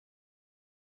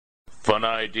Fun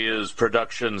Ideas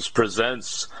Productions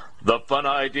presents the Fun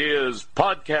Ideas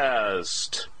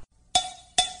Podcast.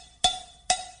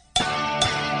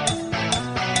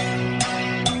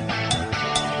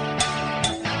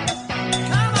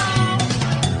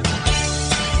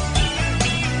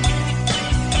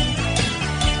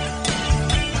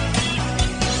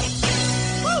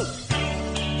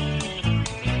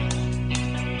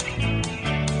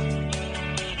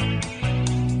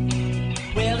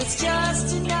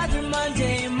 Just another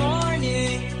Monday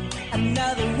morning,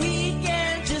 another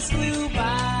weekend just flew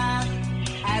by.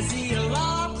 As the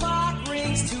alarm clock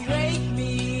rings to wake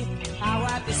me, I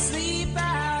wipe the sleep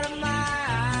out of my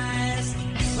eyes.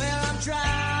 Well, I'm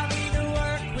driving to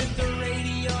work with the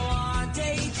radio on,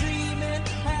 daydreaming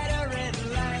at a red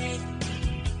light.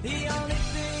 The only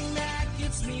thing that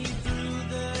gets me through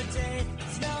the day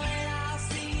is knowing I'll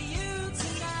see you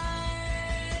tonight.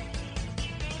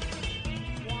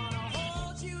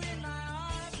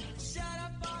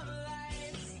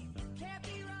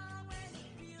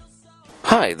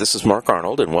 Hi, this is Mark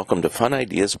Arnold, and welcome to Fun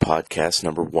Ideas Podcast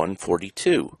number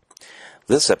 142.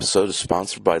 This episode is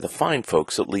sponsored by the fine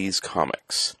folks at Lee's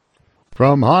Comics.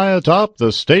 From high atop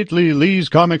the stately Lee's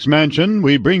Comics mansion,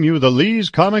 we bring you the Lee's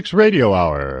Comics Radio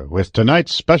Hour, with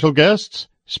tonight's special guests,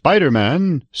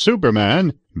 Spider-Man,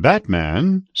 Superman,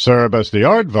 Batman, Cerebus the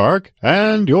Aardvark,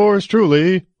 and yours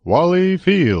truly, Wally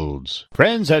Fields.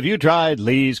 Friends, have you tried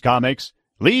Lee's Comics?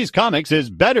 Lee's Comics is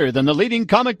better than the leading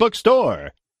comic book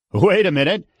store. Wait a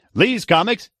minute. Lee's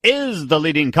Comics is the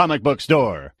leading comic book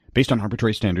store, based on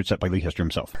arbitrary standards set by Lee Hester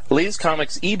himself. Lee's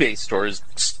Comics eBay store is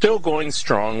still going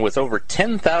strong with over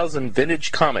 10,000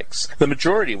 vintage comics, the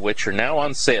majority of which are now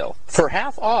on sale. For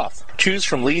half off, choose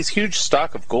from Lee's huge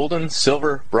stock of golden,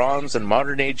 silver, bronze, and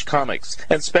modern age comics,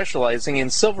 and specializing in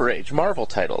Silver Age Marvel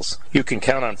titles. You can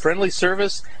count on friendly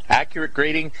service, accurate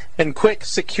grading, and quick,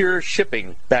 secure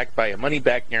shipping backed by a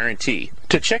money-back guarantee.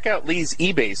 To check out Lee's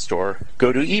eBay store,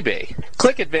 go to eBay.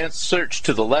 Click Advanced Search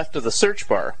to the left of the search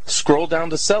bar, scroll down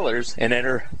to Sellers, and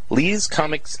enter Lee's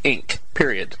Comics Inc.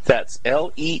 Period. That's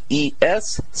LeesComics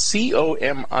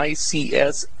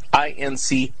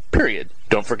period.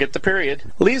 Don't forget the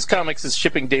period. Lee's Comics is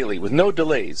shipping daily with no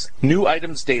delays. New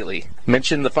items daily.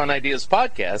 Mention the Fun Ideas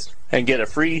Podcast and get a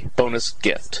free bonus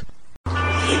gift.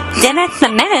 Dennis the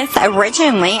Menace,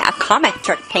 originally a comic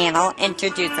strip panel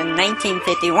introduced in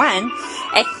 1951,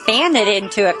 expanded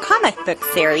into a comic book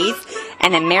series,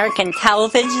 an American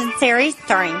television series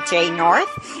starring Jay North,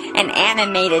 an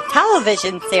animated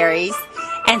television series,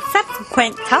 and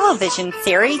subsequent television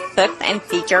series, books, and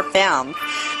feature films.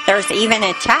 There's even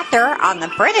a chapter on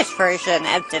the British version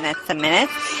of Dennis the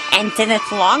Menace and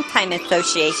Dennis' longtime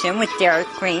association with Dairy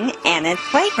Queen and its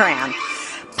playground.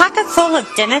 Pocket Full of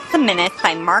Dennis the Menace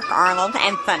by Mark Arnold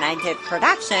and Fun Ideas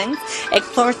Productions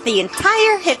explores the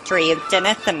entire history of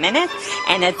Dennis the Menace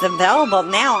and is available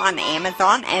now on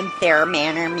Amazon and Bear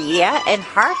Manor Media in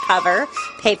hardcover,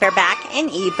 paperback, and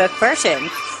ebook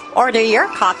versions. Order your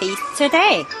copies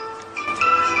today.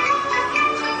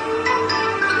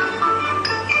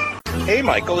 Hey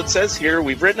Michael, it says here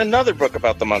we've written another book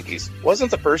about the monkeys.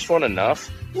 Wasn't the first one enough?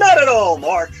 Not at all,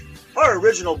 Mark. Our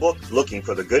original book, Looking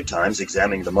for the Good Times,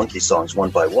 examining the monkey songs one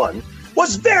by one,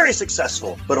 was very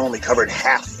successful, but only covered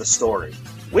half the story.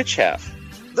 Which half?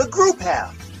 The group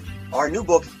half. Our new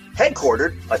book,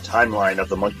 Headquartered, a timeline of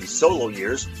the Monkees' solo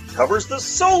years, covers the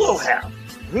solo half.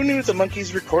 Who knew the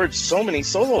Monkees recorded so many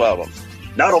solo albums?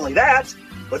 Not only that,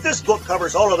 but this book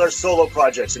covers all of their solo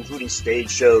projects, including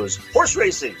stage shows, horse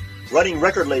racing, running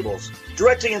record labels,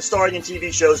 directing and starring in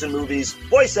TV shows and movies,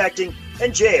 voice acting,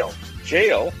 and jail.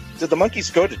 Jail? Did the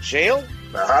Monkees go to jail?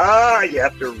 You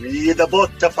have to read the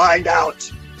book to find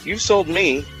out. You've sold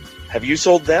me. Have you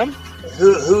sold them?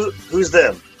 Who's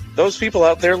them? Those people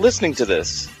out there listening to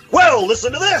this. Well,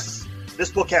 listen to this. This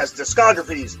book has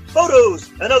discographies, photos,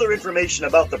 and other information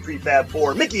about the Prefab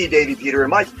Four, Mickey, Davey, Peter,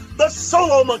 and Mike, the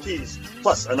Solo Monkees,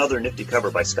 plus another nifty cover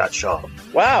by Scott Shaw.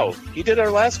 Wow, he did our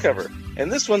last cover,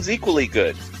 and this one's equally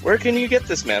good. Where can you get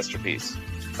this masterpiece?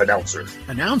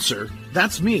 Announcer?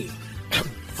 That's me.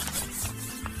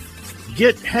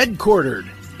 Get Headquartered,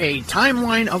 a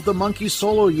timeline of the Monkees'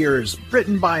 solo years,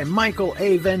 written by Michael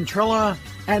A. Ventrella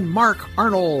and Mark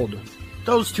Arnold.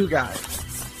 Those two guys.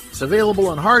 It's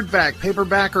available in hardback,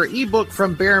 paperback, or ebook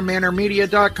from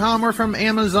BearManorMedia.com or from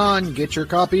Amazon. Get your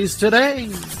copies today.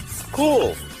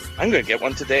 Cool. I'm going to get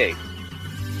one today.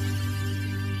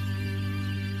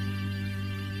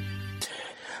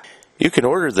 You can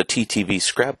order the TTV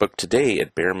scrapbook today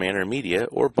at Bear Manor Media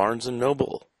or Barnes &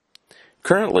 Noble.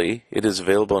 Currently, it is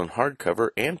available in hardcover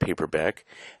and paperback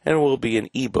and will be an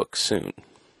ebook soon.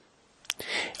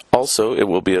 Also, it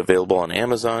will be available on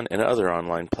Amazon and other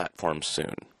online platforms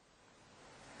soon.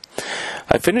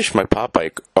 I finished my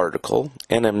Popeye article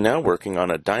and am now working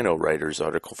on a Dino Writers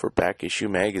article for Back Issue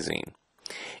Magazine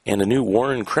and a new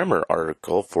Warren Kremer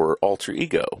article for Alter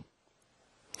Ego.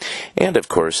 And of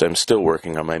course, I'm still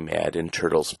working on my Mad and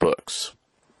Turtles books.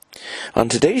 On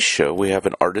today's show, we have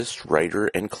an artist, writer,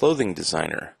 and clothing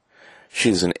designer. She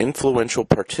is an influential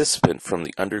participant from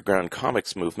the underground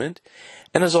comics movement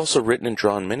and has also written and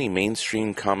drawn many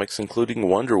mainstream comics, including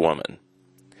Wonder Woman.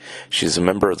 She is a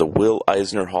member of the Will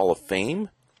Eisner Hall of Fame.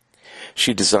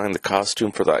 She designed the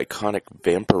costume for the iconic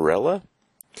Vampirella.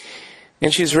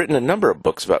 And she's written a number of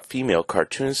books about female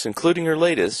cartoonists, including her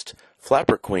latest,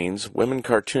 Flapper Queens, Women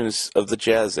Cartoonists of the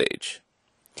Jazz Age.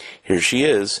 Here she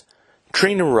is,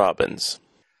 Trina Robbins.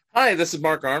 Hi, this is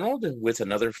Mark Arnold with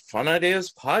another Fun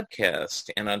Ideas podcast.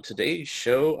 And on today's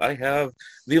show, I have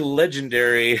the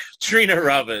legendary Trina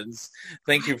Robbins.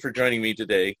 Thank you for joining me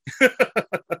today.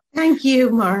 Thank you,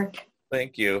 Mark.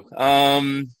 Thank you.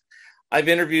 I've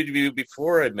interviewed you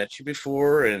before. I've met you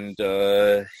before. And,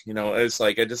 it's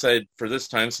like I decided for this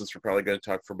time, since we're probably going to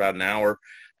talk for about an hour,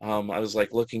 I was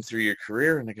like looking through your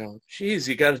career and I go, geez,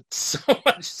 you got so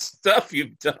much stuff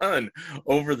you've done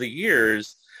over the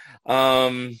years.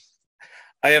 I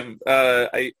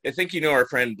think you know our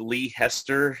friend Lee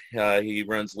Hester. He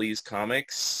runs Lee's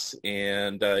Comics,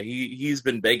 and he's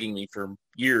been begging me for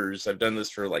years. I've done this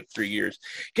for like 3 years.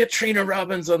 Get Trina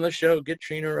Robbins on the show. Get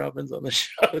Trina Robbins on the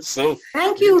show. So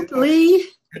thank you, Lee.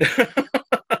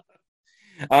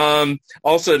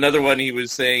 Also, another one he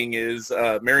was saying is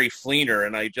Mary Fleener,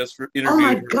 and I just interviewed her. Oh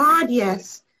my God,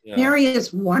 yes. Yeah. Mary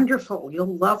is wonderful.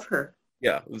 You'll love her.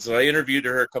 Yeah, so I interviewed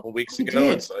her a couple weeks ago,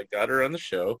 and so I got her on the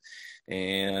show.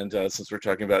 And since we're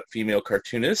talking about female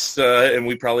cartoonists, and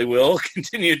we probably will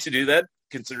continue to do that,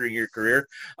 considering your career,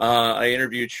 I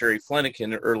interviewed Sherry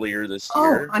Flanagan earlier this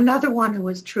year. Oh, another one who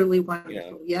was truly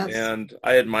wonderful, yes. And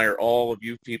I admire all of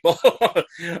you people.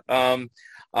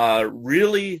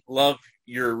 Really love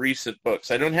your recent books.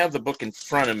 I don't have the book in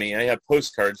front of me. I have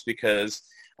postcards because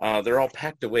they're all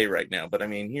packed away right now. But, I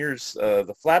mean, here's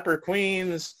the Flapper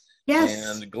Queens.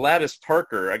 Yes. And Gladys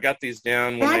Parker. I got these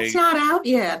down when That's not out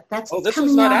yet. That's this coming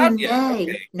is not out out in yet. May.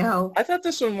 Okay. No. I thought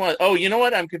this one was. Oh, you know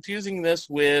what? I'm confusing this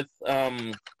with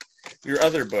your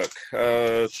other book.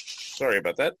 Sorry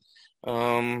about that.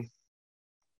 One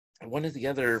of the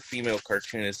other female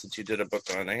cartoonists that you did a book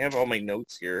on. I have all my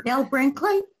notes here. Nell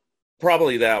Brinkley?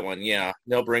 Probably that one, yeah.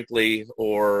 Nell Brinkley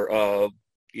or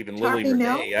even Lily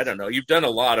Renee. I don't know. You've done a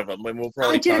lot of them, and we'll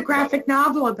probably. I did a graphic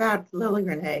novel about Lily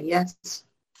Renee. Yes.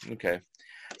 Okay.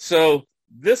 So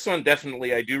this one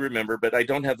definitely I do remember, but I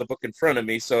don't have the book in front of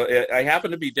me. So I happen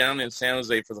to be down in San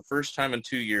Jose for the first time in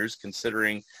 2 years,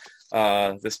 considering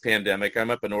this pandemic.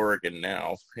 I'm up in Oregon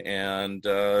now, and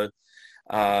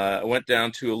I went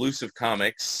down to Elusive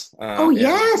Comics.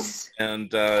 Yes. And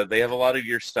they have a lot of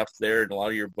your stuff there and a lot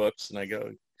of your books. And I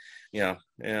go, yeah.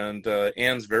 And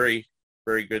Anne's very,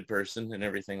 very good person and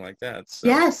everything like that. So.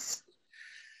 Yes.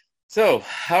 So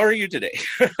how are you today?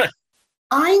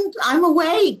 I'm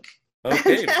awake.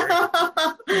 Okay.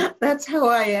 That's how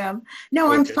I am. No,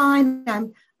 okay. I'm fine.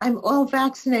 I'm all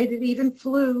vaccinated, even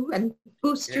flu and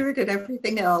boosted and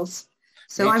everything else.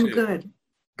 So I'm good.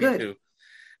 Good. Me too.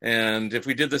 And if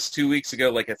we did this 2 weeks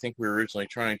ago, like I think we were originally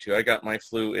trying to, I got my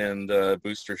flu and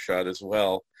booster shot as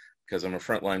well because I'm a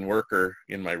frontline worker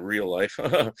in my real life.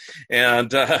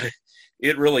 And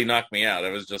it really knocked me out.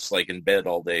 I was just like in bed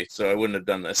all day, so I wouldn't have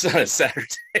done this on a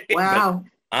Saturday. Wow.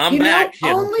 I'm back.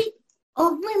 Only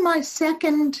my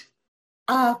second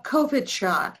COVID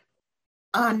shot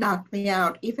knocked me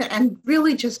out, even, and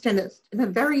really just in a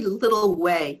very little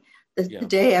way. The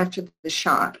day after the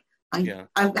shot, I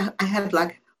had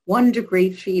like 1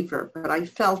 degree fever, but I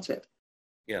felt it.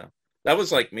 Yeah, that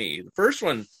was like me. The first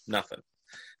one, nothing.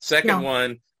 Second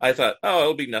one, I thought, oh,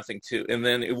 it'll be nothing too. And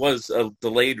then it was a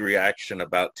delayed reaction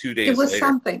about 2 days later. It was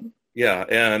something. Yeah,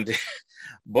 and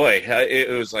boy, it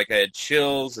was like I had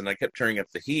chills, and I kept turning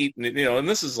up the heat, and and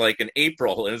this is like in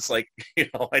April, and it's like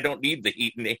I don't need the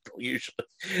heat in April usually,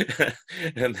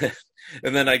 and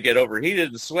then I get overheated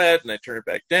and sweat, and I turn it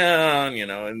back down,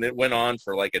 and it went on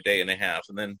for like a day and a half,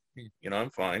 and then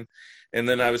I'm fine, and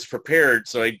then I was prepared,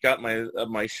 so I got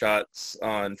my shots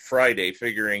on Friday,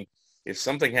 figuring if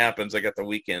something happens, I got the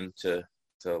weekend to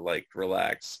like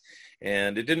relax,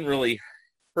 and it didn't really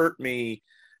hurt me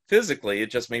physically. It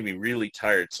just made me really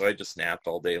tired, so I just napped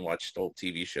all day and watched old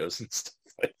TV shows and stuff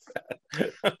like that.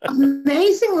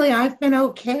 Amazingly, I've been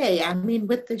okay. I mean,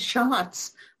 with the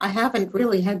shots, I haven't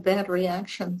really had bad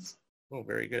reactions. Oh,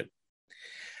 very good.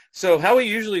 So how we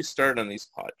usually start on these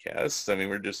podcasts, I mean,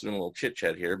 we're just doing a little chit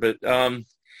chat here, but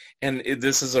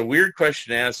this is a weird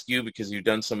question to ask you because you've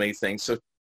done so many things. So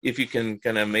if you can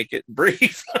kind of make it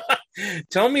brief,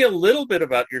 tell me a little bit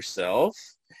about yourself.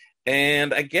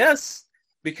 And I guess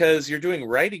because you're doing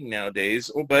writing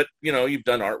nowadays, but you've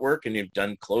done artwork and you've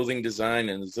done clothing design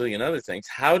and a zillion other things.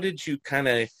 How did you kind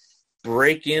of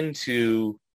break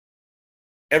into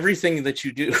everything that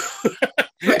you do?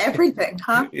 Everything,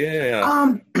 huh?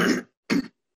 Yeah.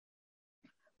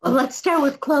 Well, let's start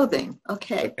with clothing.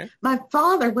 Okay. My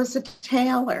father was a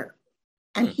tailor,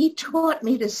 and he taught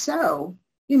me to sew,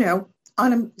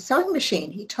 on a sewing machine.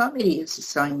 He taught me to use a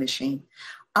sewing machine.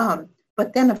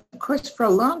 But then, of course, for a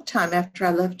long time after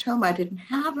I left home, I didn't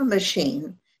have a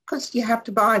machine because you have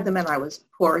to buy them, and I was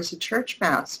poor as a church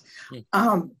mouse.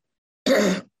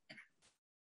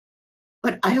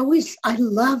 But I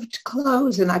loved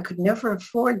clothes, and I could never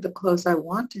afford the clothes I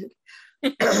wanted.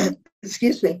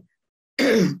 Excuse me.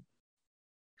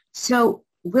 So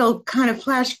we'll kind of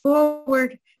flash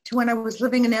forward to when I was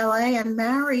living in LA and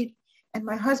married, and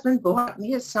my husband bought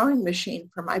me a sewing machine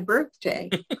for my birthday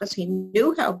because he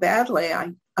knew how badly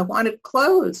I wanted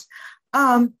clothes.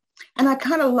 And I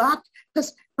kind of locked,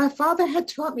 because my father had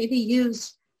taught me to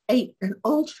use an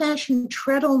old-fashioned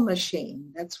treadle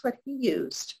machine. That's what he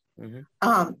used.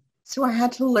 So I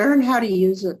had to learn how to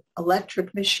use an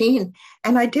electric machine.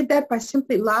 And I did that by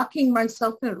simply locking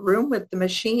myself in a room with the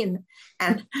machine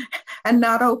and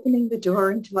not opening the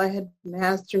door until I had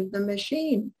mastered the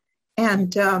machine.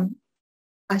 And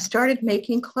I started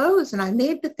making clothes, and I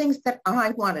made the things that I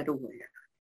wanted to wear,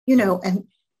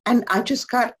 and I just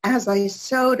got, as I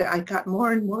sewed, I got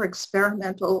more and more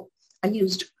experimental. I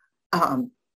used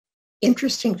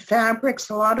interesting fabrics,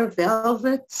 a lot of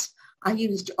velvets. I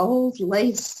used old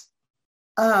laces,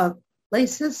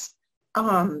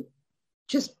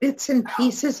 just bits and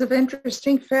pieces of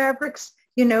interesting fabrics,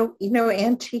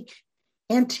 antique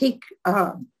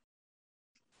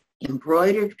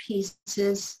embroidered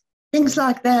pieces, things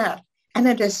like that. And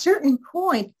at a certain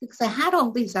point, because I had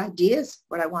all these ideas,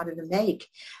 what I wanted to make,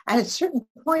 at a certain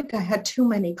point, I had too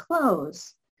many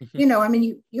clothes.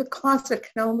 Your closet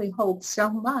can only hold so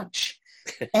much.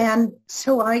 And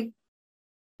so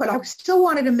but I still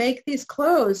wanted to make these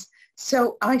clothes.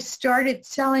 So I started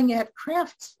selling at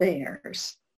crafts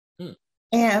fairs.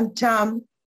 And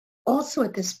also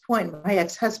at this point, my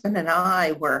ex-husband and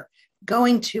I were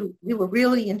we were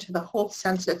really into the whole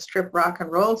Sunset Strip rock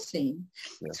and roll scene.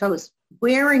 Yeah. So I was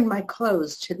wearing my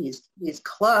clothes to these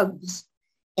clubs,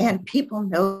 and people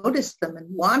noticed them and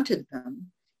wanted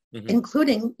them,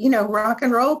 including, rock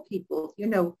and roll people,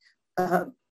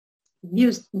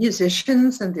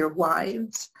 musicians and their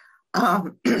wives.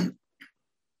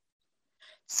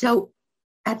 So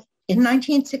in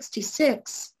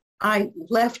 1966, I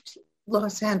left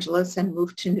Los Angeles and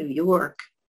moved to New York.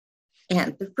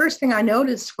 And the first thing I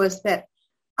noticed was that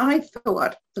I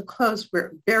thought the clothes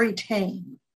were very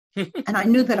tame, and I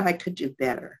knew that I could do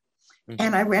better.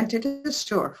 And I rented a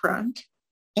storefront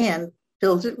and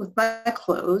filled it with my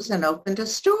clothes and opened a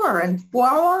store, and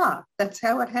voila, that's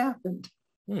how it happened.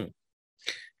 And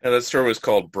that store was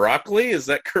called Broccoli, is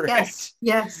that correct?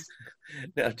 Yes.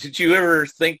 Now, did you ever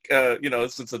think,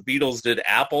 since the Beatles did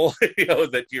Apple,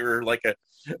 that you were like a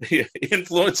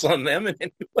influence on them in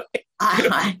any way?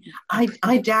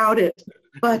 I doubt it,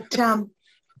 but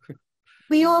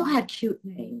we all had cute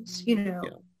names,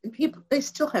 and people, they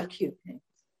still have cute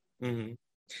names.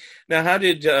 Now, how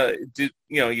did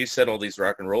you said all these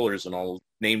rock and rollers, and I'll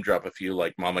name drop a few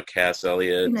like Mama Cass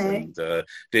Elliot and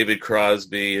David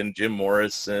Crosby and Jim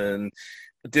Morrison.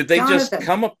 Did they just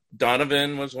come up?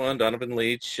 Donovan was one, Donovan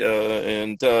Leitch,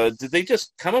 and did they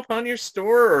just come upon your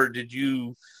store, or did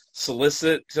you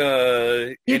solicit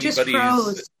anybody's? Just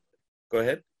froze. Go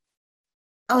ahead.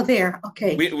 Oh, there.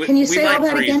 Okay. Can you say all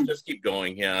that again? Just keep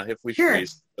going. Yeah, if we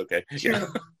freeze. Okay. Sure. Yeah.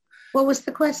 What was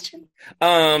the question?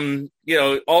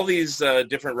 All these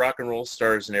different rock and roll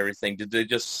stars and everything, did they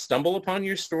just stumble upon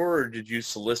your store, or did you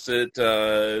solicit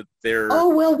their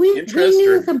Oh, well, we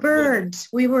knew the Byrds.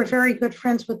 We were very good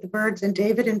friends with the Byrds, and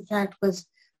David, in fact, was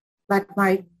like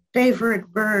my favorite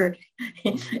Byrd.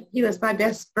 He was my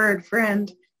best Byrd friend.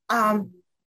 And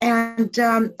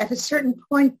at a certain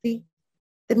point, the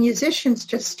musicians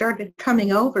just started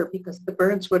coming over because the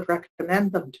Byrds would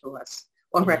recommend them to us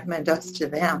or recommend us to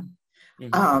them.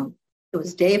 It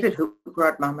was David who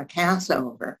brought Mama Cass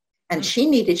over, and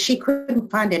she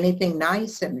couldn't find anything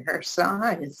nice in her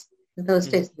size. In those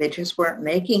days, they just weren't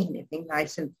making anything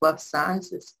nice in plus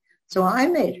sizes. So I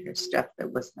made her stuff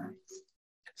that was nice.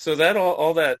 So that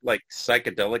all that like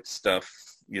psychedelic stuff,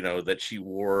 that she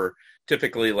wore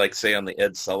typically, like, say, on the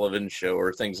Ed Sullivan Show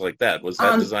or things like that? Was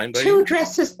that designed by you? Two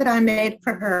dresses that I made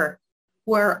for her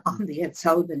were on the Ed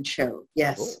Sullivan Show,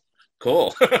 yes.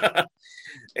 Cool.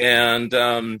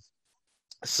 And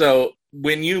so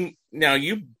when you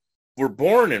were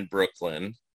born in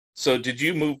Brooklyn, so did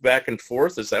you move back and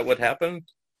forth? Is that what happened?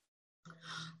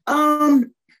 I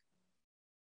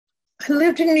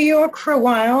lived in New York for a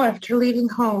while after leaving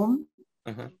home,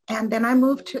 and then I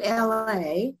moved to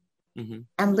L.A.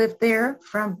 And lived there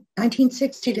from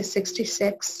 1960 to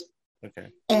 66. Okay.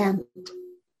 And,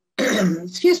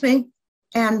 excuse me,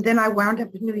 and then I wound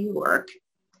up in New York.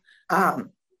 And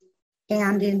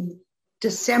in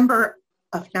December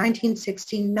of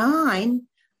 1969,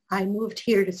 I moved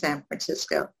here to San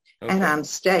Francisco, and I'm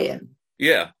staying.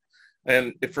 Yeah.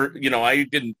 And I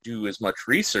didn't do as much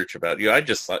research about you. I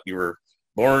just thought you were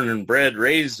born and bred,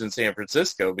 raised in San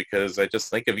Francisco, because I just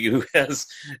think of you as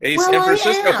a San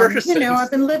Francisco person.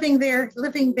 I've been living there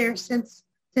since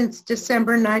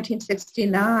December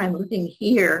 1969, living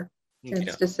here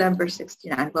since December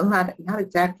 69. Well, not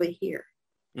exactly here.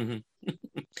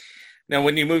 Now,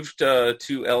 when you moved to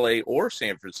LA or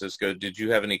San Francisco, did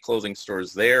you have any clothing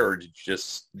stores there, or did you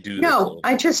just do? No,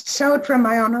 I just sewed from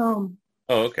my own home.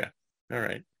 Oh, okay. All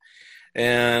right.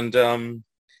 And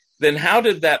then how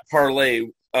did that parlay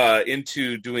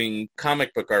into doing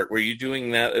comic book art? Were you doing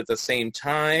that at the same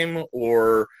time,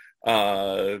 or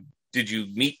did you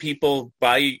meet people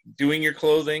by doing your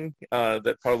clothing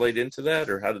that parlayed into that,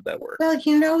 or how did that work? Well,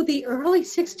 the early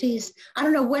 60s, I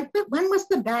don't know, when was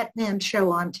the Batman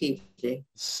show on TV?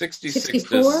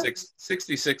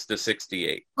 66 to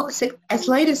 68. Oh, as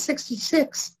late as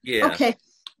 66? Yeah. Okay.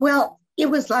 Well, it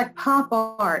was like pop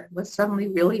art was suddenly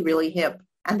really, really hip,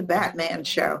 and the Batman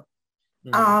show.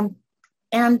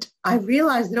 And I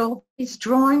realized that all these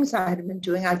drawings I had been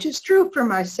doing, I just drew for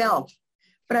myself,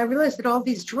 but I realized that all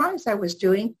these drawings I was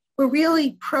doing were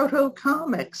really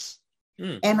proto-comics.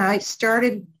 And I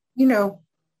started,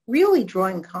 really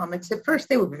drawing comics. At first,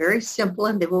 they were very simple,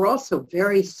 and they were also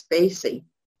very spacey.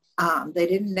 They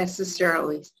didn't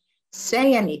necessarily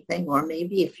say anything, or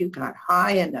maybe if you got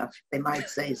high enough, they might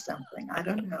say something. I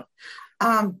don't know.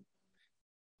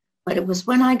 But it was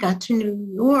when I got to New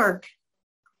York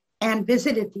and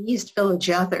visited the East Village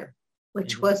Other,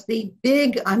 which was the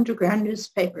big underground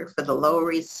newspaper for the Lower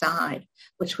East Side,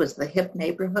 which was the hip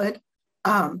neighborhood,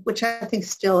 which I think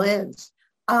still is.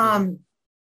 And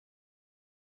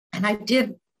I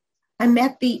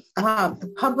met the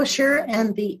publisher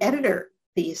and the editor of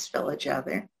the East Village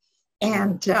Other,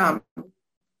 and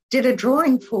did a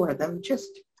drawing for them, just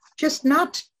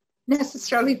not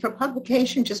necessarily for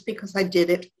publication, just because I did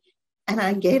it. And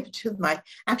I gave it to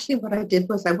actually what I did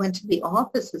was I went to the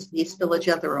offices, the East Village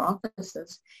Other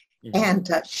offices, and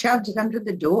shoved it under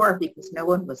the door because no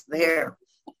one was there.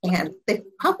 And they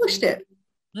published it.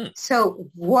 So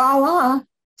voila,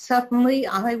 suddenly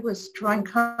I was drawing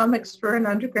comics for an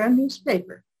underground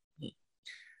newspaper.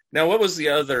 Now, what was the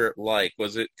Other like?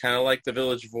 Was it kind of like the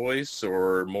Village Voice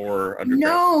or more underground?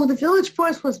 No, the Village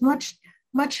Voice was much,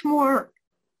 much more,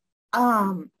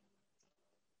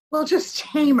 just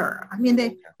tamer. I mean,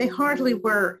 they hardly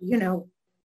were,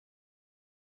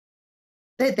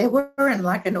 they weren't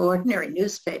like an ordinary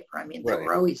newspaper. I mean, they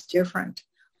were always different,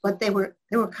 but they were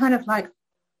kind of like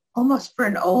almost for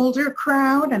an older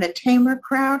crowd and a tamer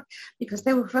crowd, because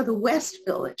they were for the West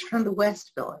Village, from the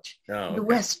West Village. Oh, okay. The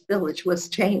West Village was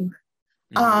tamer.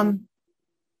 And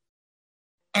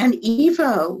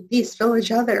Evo, the East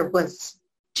Village Other, was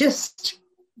just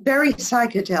very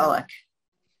psychedelic.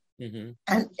 And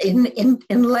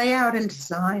in layout and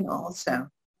design also.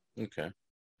 Okay.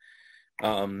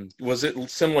 Was it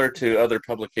similar to other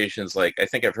publications? Like, I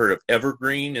think I've heard of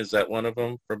Evergreen. Is that one of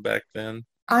them from back then?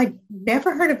 I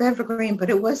never heard of Evergreen,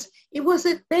 but it was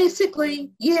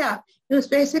basically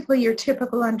your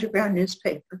typical underground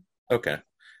newspaper. Okay.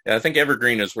 Yeah, I think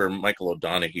Evergreen is where Michael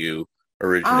O'Donoghue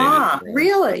originated. Ah,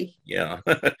 really? Yeah.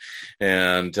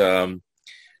 And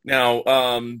now,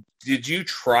 did you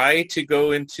try to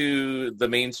go into the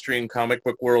mainstream comic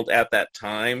book world at that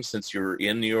time, since you were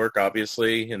in New York,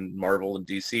 obviously, in Marvel and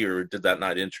DC, or did that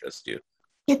not interest you?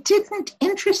 It didn't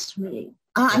interest me.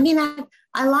 I mean,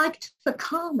 I liked the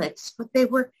comics, but they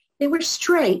were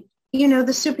straight. The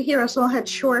superheroes all had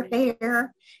short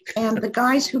hair, and the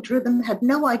guys who drew them had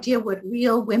no idea what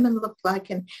real women looked like,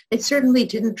 and they certainly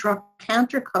didn't draw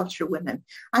counterculture women.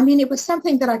 I mean, it was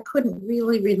something that I couldn't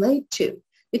really relate to,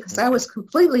 because I was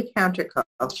completely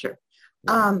counterculture.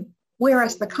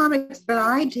 Whereas the comics that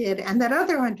I did and that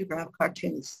other underground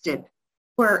cartoonists did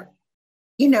were,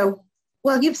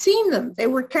 you've seen them. They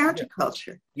were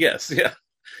counterculture. Yes, yeah.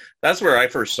 That's where I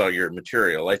first saw your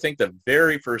material. I think the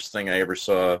very first thing I ever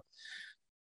saw,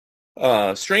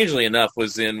 strangely enough,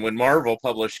 was when Marvel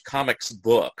published Comics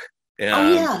Book.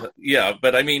 And, yeah,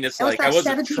 but I mean, it's like I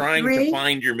wasn't trying to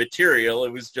find your material.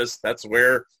 It was just that's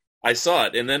where I saw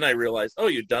it, and then I realized, oh,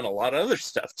 you've done a lot of other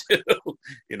stuff too,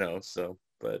 So,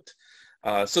 but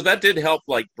so that did help,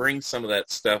 like, bring some of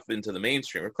that stuff into the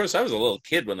mainstream. Of course, I was a little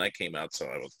kid when that came out, so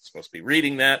I wasn't supposed to be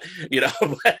reading that,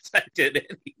 but I did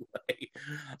anyway.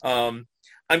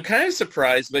 I'm kind of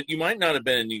surprised, but you might not have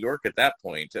been in New York at that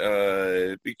point.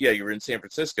 You were in San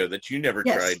Francisco, that you never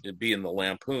tried to be in the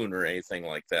Lampoon or anything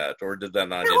like that, or did that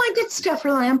not? No, I did stuff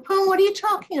for Lampoon. What are you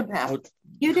talking about?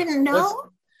 You didn't know?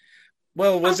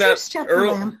 Was that stuff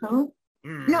for Lampoon?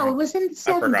 No, it was in the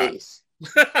 70s.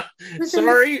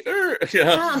 Sorry,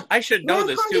 I should know Lampoon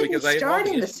this too because I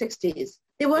started in the 60s.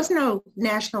 There was no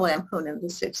National Lampoon in the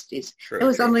 60s. It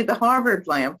was only the Harvard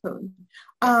Lampoon.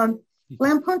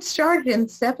 Lampoon started in the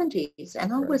 70s,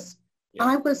 and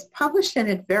I was published in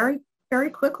it very, very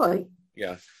quickly.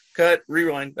 Yeah. Cut,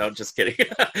 rewind. No, just kidding.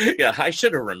 Yeah, I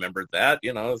should have remembered that.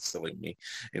 It's silly me.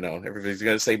 Everybody's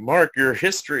going to say, Mark, your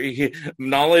history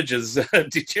knowledge is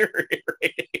deteriorating.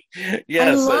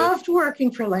 Yes, I loved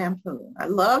working for Lampoon. I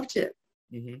loved it.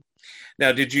 Mm-hmm.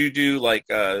 Now, did you do like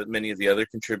many of the other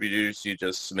contributors? You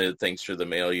just submitted things through the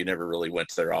mail. You never really went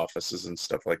to their offices and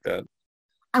stuff like that?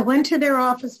 I went to their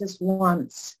offices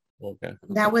once. Okay.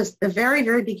 That was the very,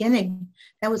 very beginning.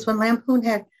 That was when Lampoon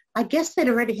had, I guess they'd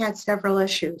already had several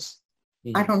issues.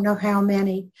 Mm-hmm. I don't know how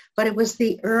many, but it was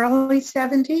the early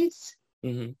 70s.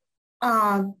 Mm-hmm.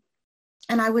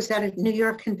 And I was at a New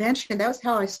York convention. That was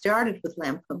how I started with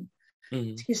Lampoon.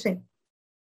 Mm-hmm. Excuse me.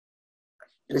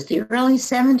 It was the early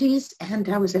 70s, and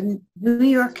I was at a New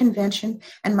York convention,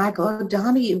 and Michael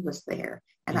O'Donoghue was there,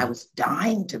 and I was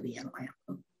dying to be in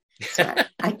Lampoon. So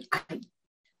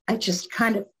I just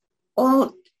kind of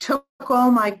took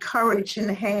all my courage in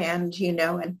hand,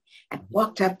 and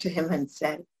walked up to him and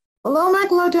said, "Hello,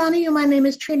 Michael O'Donoghue. My name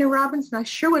is Trina Robinson. I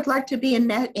sure would like to be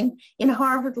in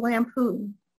Harvard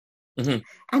Lampoon." Mm-hmm.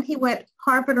 And he went,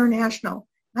 "Harvard or National?"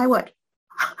 I went,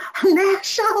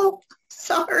 "National,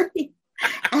 sorry."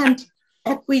 And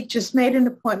we just made an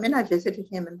appointment. I visited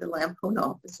him in the Lampoon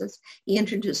offices. He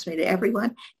introduced me to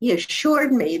everyone. He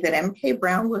assured me that M.K.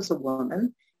 Brown was a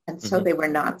woman, and so they were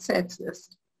not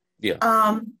sexist.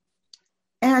 Yeah.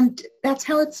 And that's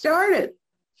how it started.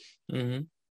 Mm-hmm.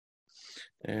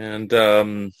 And,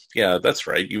 that's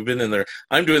right. You've been in there.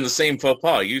 I'm doing the same faux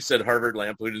pas. You said Harvard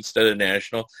Lampoon instead of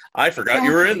National. I forgot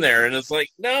you were in there. And it's like,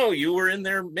 no, you were in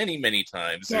there many, many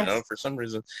times, for some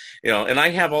reason, and I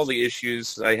have all the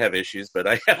issues. I have issues, but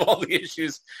I have all the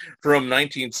issues from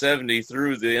 1970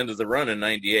 through the end of the run in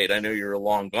 98. I know you were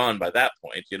long gone by that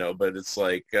point, but it's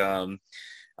like,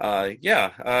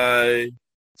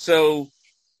 so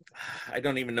I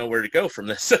don't even know where to go from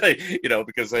this,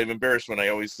 because I'm embarrassed when I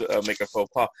always make a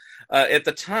faux pas. At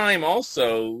the time,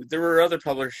 also, there were other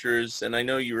publishers, and I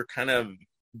know you were kind of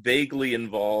vaguely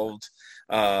involved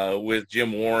with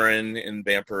Jim Warren and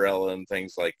Vampirella and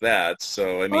things like that.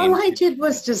 So, I mean, all I did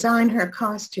was design her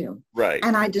costume. Right.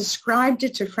 And I described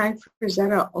it to Frank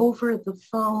Frazetta over the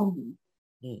phone.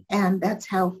 And that's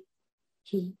how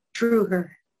he drew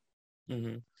her.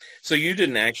 Mm-hmm. So you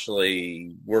didn't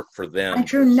actually work for them? I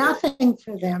drew nothing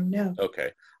for them, no.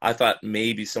 Okay. I thought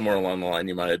maybe somewhere along the line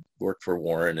you might have worked for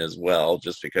Warren as well,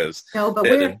 just because... No,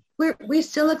 but we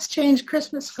still exchange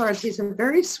Christmas cards. He's a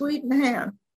very sweet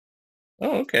man.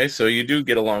 Oh, okay. So you do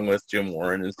get along with Jim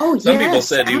Warren. Oh, Some yes, people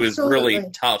said he absolutely. was really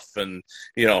tough and,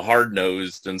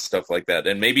 hard-nosed and stuff like that.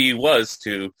 And maybe he was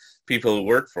to people who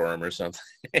worked for him or something.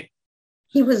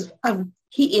 He is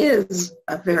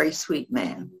a very sweet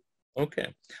man.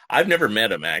 Okay. I've never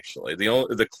met him, actually.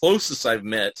 The closest I've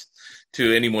met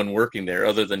to anyone working there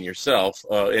other than yourself,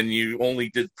 and you only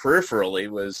did peripherally,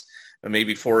 was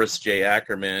maybe Forrest J.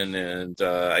 Ackerman, and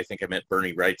I think I met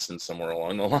Bernie Wrightson somewhere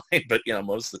along the line. But,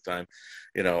 most of the time,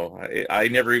 I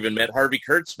never even met Harvey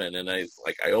Kurtzman, and I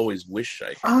always wish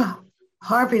I could. Oh,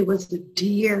 Harvey was a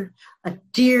dear,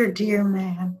 dear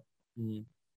man. Mm-hmm.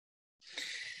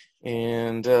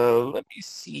 And let me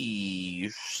see.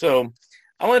 So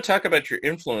I want to talk about your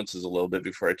influences a little bit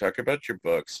before I talk about your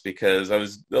books, because I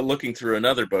was looking through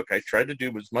another book. I tried to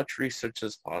do as much research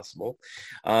as possible.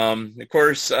 Of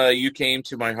course, you came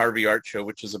to my Harvey Art Show,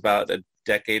 which is about a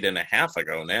decade and a half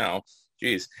ago now.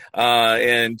 Jeez.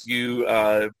 And you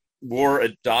wore a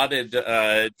dotted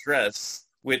dress,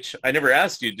 which I never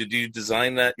asked you. Did you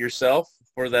design that yourself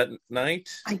for that night?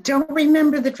 I don't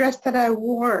remember the dress that I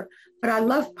wore, but I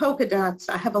love polka dots.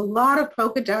 I have a lot of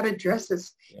polka dotted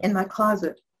dresses in my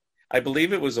closet. I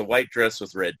believe it was a white dress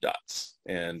with red dots,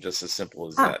 and just as simple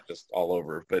as that, just all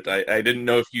over. But I didn't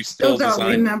know if you still don't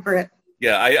design. remember it.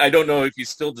 Yeah, I don't know if you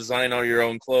still design all your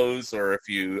own clothes or if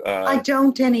you. I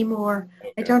don't anymore.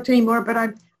 Okay. I don't anymore.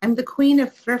 But I'm the queen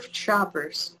of thrift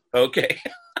shoppers. Okay.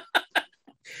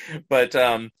 But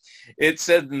it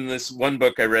said in this one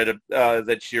book I read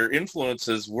that your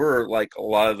influences were like a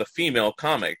lot of the female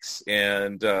comics,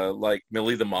 and like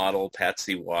Millie the Model,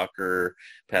 Patsy Walker,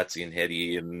 Patsy and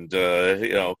Hetty, and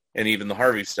and even the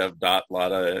Harvey stuff, Dot,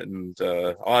 Lotta, and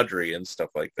Audrey and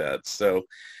stuff like that. So,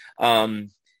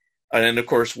 and of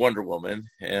course Wonder Woman.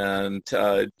 And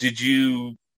did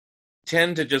you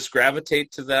tend to just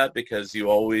gravitate to that because you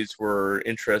always were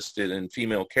interested in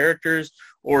female characters,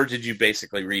 or did you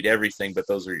basically read everything but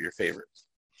those are your favorites?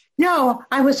 No,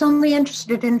 I was only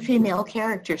interested in female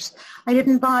characters. I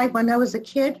didn't buy, when I was a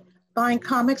kid, buying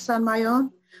comics on my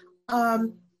own, I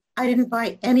didn't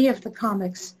buy any of the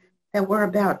comics that were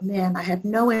about men. I had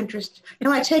no interest.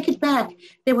 I take it back.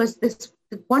 There was this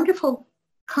wonderful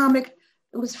comic.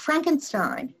 It was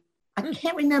Frankenstein. I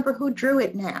can't remember who drew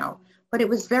it now. But it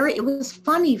was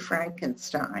funny,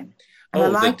 Frankenstein. And I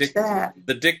liked that.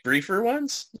 The Dick Briefer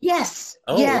ones? Yes.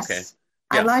 Oh, yes. Okay.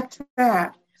 Yeah. I liked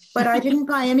that. But I didn't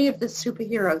buy any of the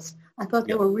superheroes. I thought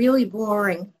they were really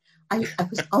boring. I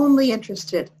was only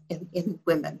interested in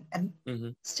women, and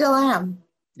still am.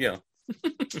 Yeah.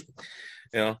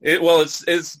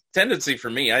 It's tendency for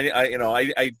me.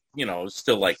 I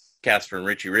still like Casper and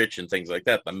Richie Rich and things like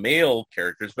that, the male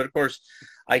characters. But of course,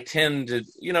 I tend to,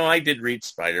 I did read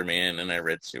Spider-Man and I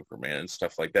read Superman and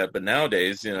stuff like that. But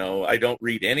nowadays, I don't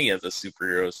read any of the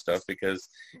superhero stuff because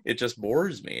it just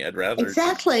bores me. I'd rather.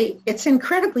 Exactly. It's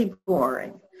incredibly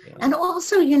boring. Yeah. And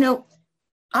also, when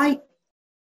I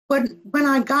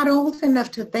got old enough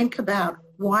to think about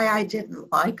why I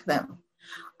didn't like them,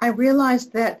 I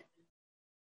realized that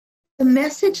the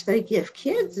message they give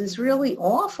kids is really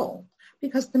awful,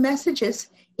 because the message is,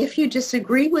 if you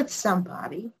disagree with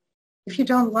somebody, if you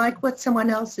don't like what someone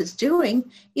else is doing,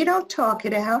 you don't talk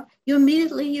it out. You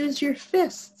immediately use your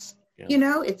fists.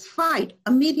 Yeah. It's fight,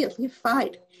 immediately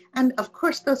fight. And of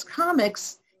course, those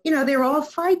comics, they're all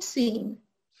fight scene,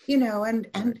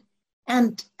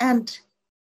 and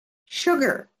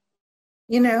sugar,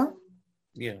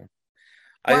 Yeah.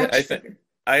 I think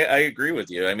I agree with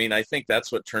you. I mean, I think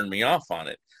that's what turned me off on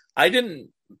it. I didn't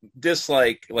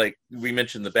dislike, like we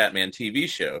mentioned, the Batman TV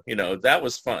show. That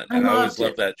was fun. And I always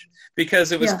loved that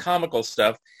because it was comical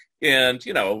stuff. And,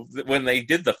 when they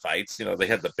did the fights, they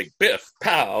had the big biff,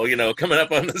 pow, coming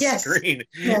up on the screen.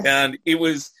 Yes. And it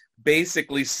was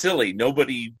basically silly.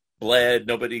 Nobody bled.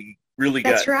 Nobody really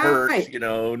got hurt.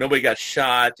 Nobody got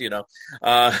shot,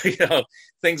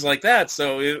 things like that.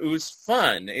 So it was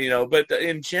fun, but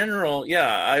in general,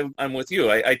 I'm with you.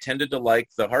 I tended to like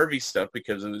the Harvey stuff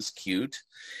because it was cute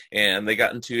and they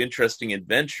got into interesting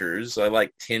adventures. I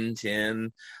liked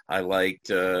Tintin. I liked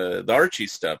the Archie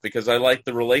stuff because I liked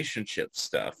the relationship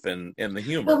stuff and the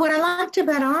humor. Well, what I liked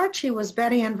about Archie was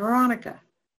Betty and Veronica,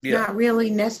 not really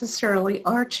necessarily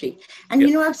Archie. And,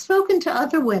 I've spoken to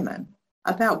other women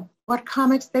about what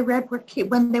comics they read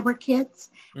when they were kids.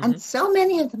 Mm-hmm. And so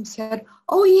many of them said,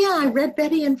 oh, yeah, I read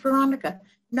Betty and Veronica,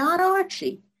 not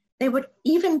Archie. That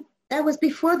was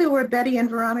before there were Betty and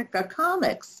Veronica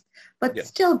comics. But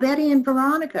still, Betty and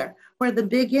Veronica were the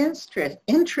big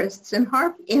interests in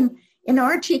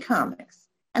Archie comics.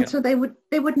 And so they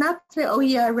would not say, oh,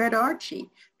 yeah, I read Archie.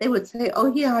 They would say,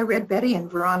 oh, yeah, I read Betty and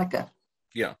Veronica.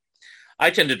 Yeah.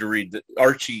 I tended to read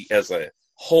Archie as a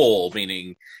whole,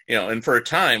 meaning, and for a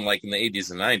time, like in the 80s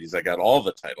and 90s, I got all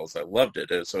the titles. I loved it.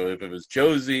 So if it was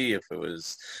Josie, if it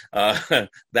was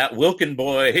that Wilkin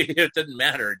boy, it didn't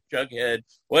matter, Jughead,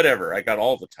 whatever, I got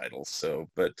all the titles. So,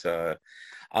 but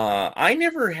I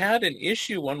never had an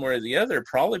issue one way or the other,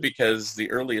 probably because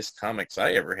the earliest comics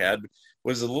I ever had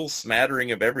was a little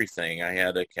smattering of everything. I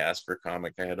had a Casper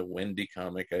comic, I had a Wendy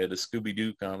comic, I had a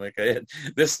Scooby-Doo comic, I had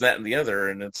this, that, and the other,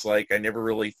 and it's like I never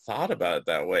really thought about it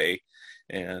that way.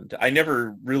 And I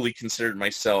never really considered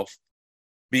myself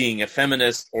being a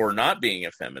feminist or not being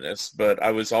a feminist, but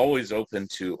I was always open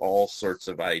to all sorts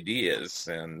of ideas.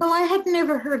 And well, I had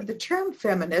never heard the term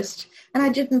feminist, and I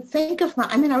didn't think of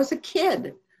I was a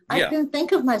kid. I didn't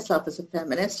think of myself as a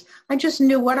feminist. I just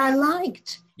knew what I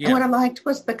liked. Yeah. And what I liked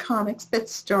was the comics that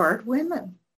starred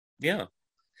women. Yeah.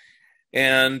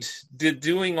 And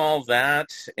doing all that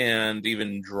and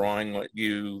even drawing what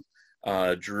you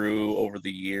drew over the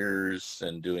years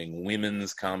and doing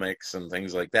women's comics and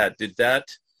things like that, did that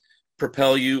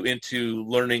propel you into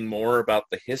learning more about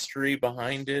the history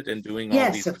behind it and doing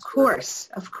all these? Yes,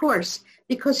 of course,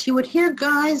 because you would hear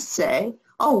guys say,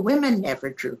 oh, women never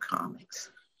drew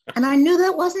comics. And I knew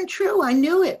that wasn't true. I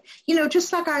knew it.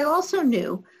 Just like I also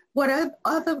knew what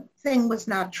other thing was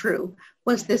not true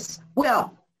was this,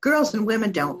 well, girls and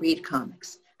women don't read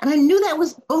comics. And I knew that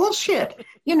was bullshit,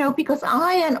 because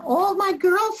I and all my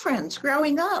girlfriends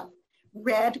growing up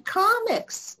read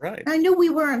comics. Right. I knew we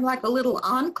were in like a little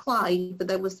enclave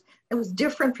that was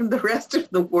different from the rest of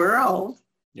the world.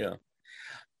 Yeah.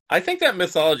 I think that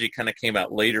mythology kind of came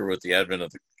out later with the advent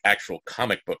of the actual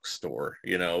comic book store.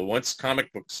 Once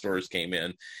comic book stores came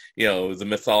in, the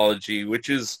mythology, which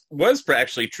was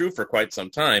actually true for quite some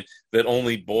time, that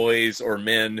only boys or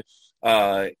men,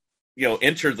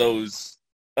 enter those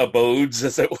abodes,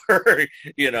 as it were,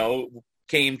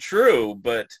 came true.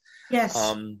 But yes,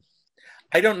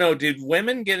 I don't know. Did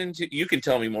women get into? You can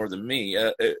tell me more than me.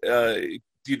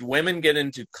 Did women get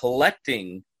into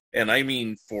collecting? And I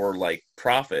mean for like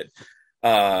profit,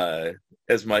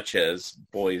 as much as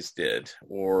boys did,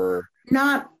 or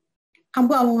not.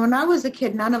 Well, when I was a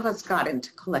kid, none of us got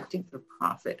into collecting for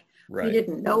profit. Right. We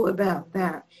didn't know about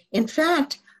that. In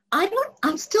fact, I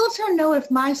still don't know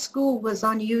if my school was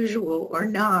unusual or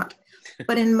not.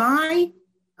 But in my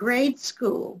grade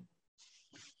school,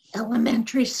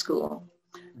 elementary school,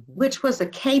 which was a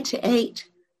K-8,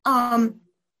 on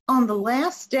the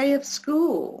last day of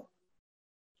school,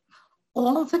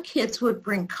 all the kids would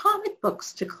bring comic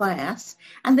books to class,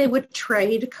 and they would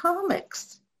trade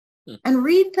comics and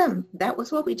read them. That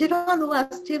was what we did on the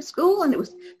last day of school, and it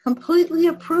was completely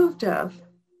approved of.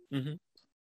 Mm-hmm.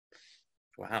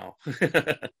 Wow.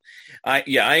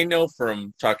 I know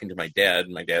from talking to my dad.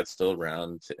 My dad's still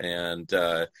around, and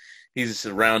he's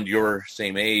around your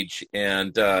same age,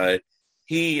 and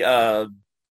he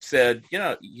said,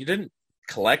 you didn't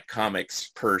collect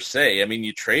comics per se. I mean,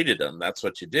 you traded them. That's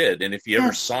what you did. And if you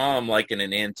ever saw them like in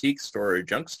an antique store or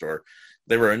junk store,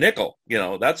 they were a nickel.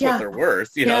 That's what they're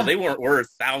worth. They weren't worth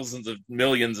thousands of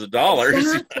millions of dollars.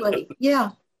 Exactly.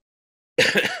 Yeah.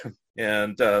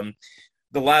 And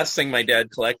the last thing my dad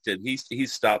collected, he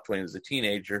stopped when he was a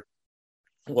teenager,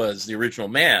 was the original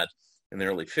Mad in the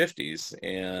early 50s.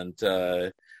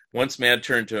 And once Mad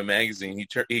turned to a magazine,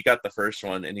 he got the first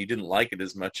one, and he didn't like it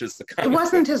as much as the comic. It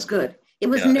wasn't as good. It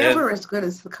was never as good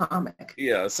as the comic.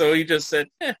 Yeah, so he just said,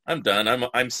 I'm done.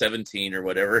 I'm 17 or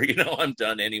whatever. I'm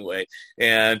done anyway.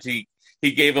 And he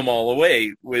gave them all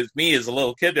away. With me as a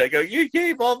little kid, I go, you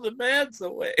gave all the Mads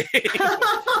away.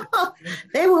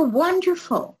 They were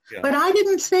wonderful, but I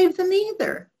didn't save them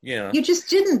either. Yeah. You just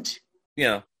didn't.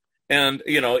 Yeah. And,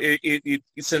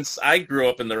 since I grew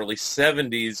up in the early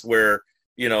 70s where,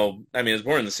 I was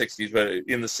born in the 60s, but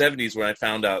in the 70s when I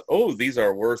found out, these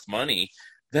are worth money,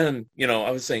 then,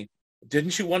 I was saying,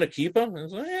 didn't you want to keep them? I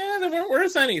was like, they weren't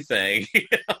worth anything.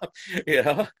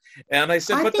 And I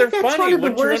said, but they're funny.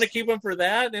 Wouldn't you want to keep them for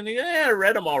that? And I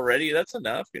read them already. That's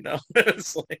enough,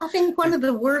 It's like, I think one of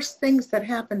the worst things that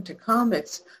happened to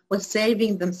comics was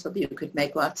saving them so that you could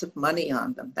make lots of money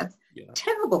on them. That's a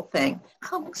terrible thing.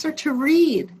 Comics are to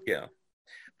read. Yeah.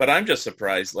 But I'm just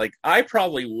surprised. Like, I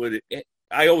probably would...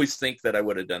 I always think that I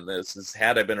would have done this, is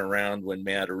had I been around when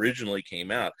Mad originally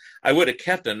came out, I would have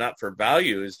kept them, not for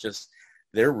value. It's just,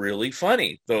 they're really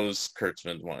funny, those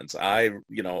Kurtzman ones.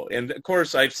 And of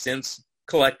course I've since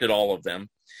collected all of them.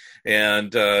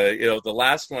 And, the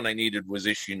last one I needed was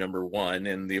issue number 1.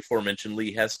 And the aforementioned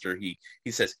Lee Hester, he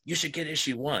says, you should get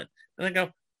issue 1. And I go,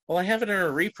 well, I have it in a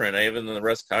reprint. I have it in the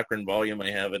Russ Cochran volume. I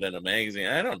have it in a magazine.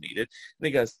 I don't need it. And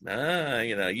he goes, nah,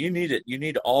 you need it. You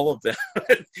need all of them.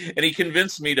 And he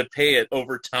convinced me to pay it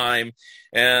over time.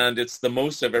 And it's the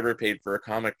most I've ever paid for a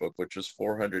comic book, which was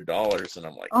 $400. And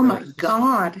I'm like, oh my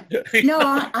God. No,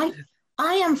 I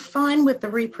am fine with the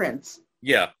reprints.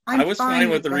 Yeah, I was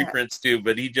fine with the reprints too,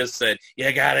 but he just said,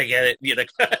 you gotta get it.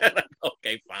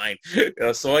 Okay, fine.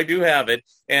 So I do have it.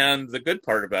 And the good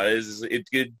part about it is it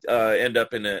did end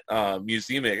up in a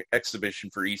museum exhibition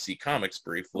for EC Comics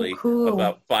briefly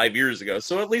about 5 years ago.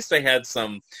 So at least I had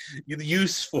some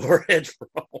use for it for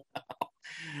a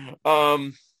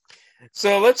while.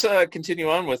 So let's continue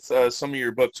on with some of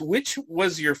your books. Which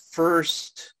was your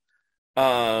first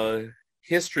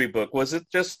history book? Was it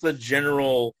just the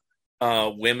general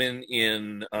women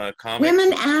in comics?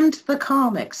 Women and the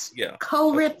comics. Yeah.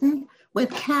 Co-written with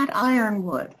Kat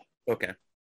Ironwood. Okay.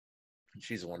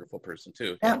 She's a wonderful person,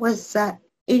 too. That was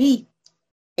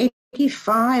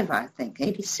 85, I think.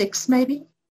 86, maybe.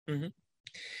 Mm-hmm.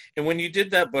 And when you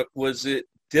did that book, was it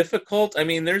difficult? I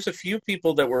mean, there's a few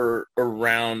people that were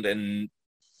around and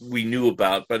we knew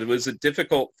about, but was it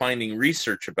difficult finding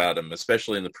research about them,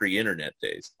 especially in the pre-internet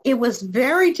days? It was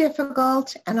very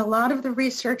difficult, and a lot of the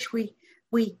research we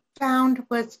found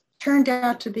turned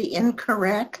out to be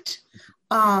incorrect.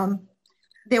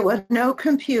 There were no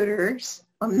computers.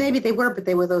 Well, maybe they were, but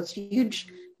they were those huge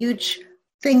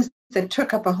things that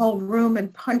took up a whole room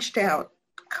and punched out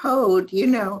code,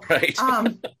 Right.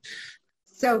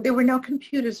 So there were no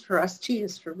computers for us to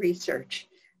use for research.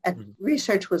 And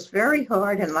research was very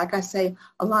hard. And like I say,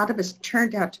 a lot of us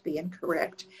turned out to be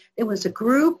incorrect. There was a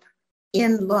group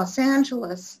in Los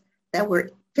Angeles that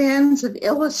were fans of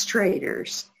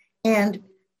illustrators. And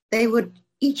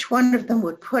each one of them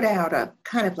would put out a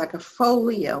kind of like a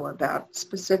folio about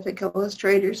specific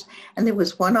illustrators. And there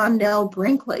was one on Nell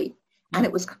Brinkley, and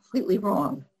it was completely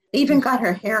wrong. They even got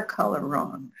her hair color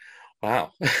wrong.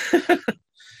 Wow.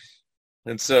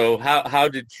 And so how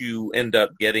did you end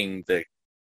up getting the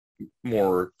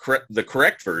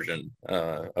correct version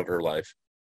of her life?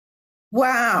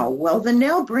 Wow. Well, the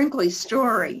Nell Brinkley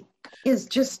story is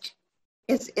just,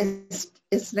 it's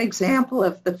an example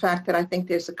of the fact that I think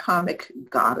there's a comic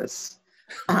goddess,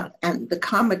 and the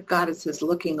comic goddess is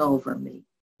looking over me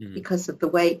because of the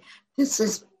way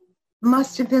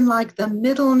must have been like the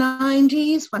middle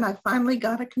 90s when I finally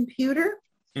got a computer.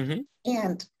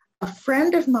 And a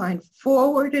friend of mine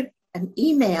forwarded an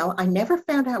email. I never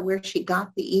found out where she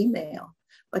got the email,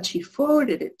 but she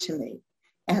forwarded it to me.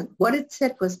 And what it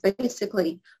said was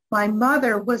basically, my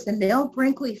mother was a Nell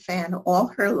Brinkley fan all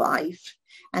her life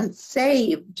and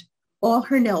saved all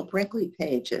her Nell Brinkley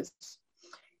pages.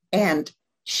 And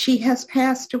she has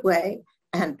passed away,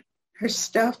 and her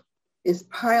stuff is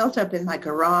piled up in my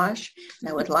garage, and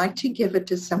I would like to give it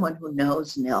to someone who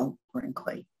knows Nell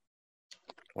Brinkley.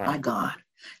 Wow. My God.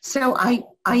 So I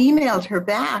emailed her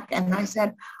back, and I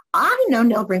said, I know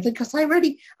Nell Brinkley because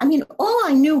all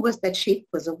I knew was that she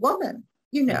was a woman,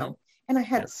 and I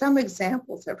had some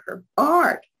examples of her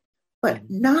art, but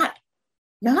not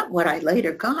what I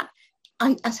later got.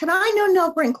 I said, I know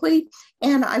Nell Brinkley,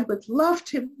 and I would love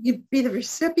to be the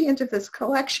recipient of this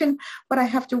collection, but I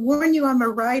have to warn you, I'm a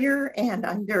writer, and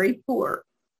I'm very poor.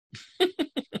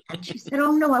 And she said,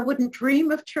 oh, no, I wouldn't dream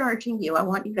of charging you. I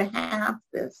want you to have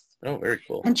this. Oh, very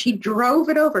cool. And she drove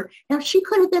it over. Now, she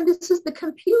could have been, this is the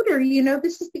computer,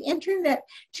 this is the internet.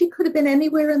 She could have been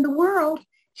anywhere in the world.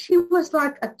 She was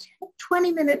like a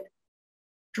 20-minute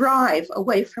drive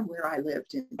away from where I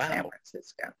lived in San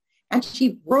Francisco. And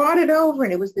she brought it over,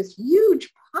 and it was this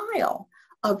huge pile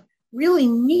of really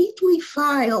neatly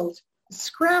filed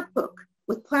scrapbook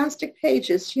with plastic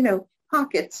pages,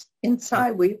 pockets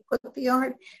inside where you put the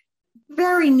art,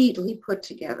 very neatly put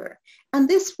together. And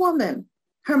this woman,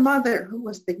 her mother, who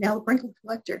was the Nell Brinkley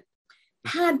collector,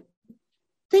 had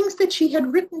things that she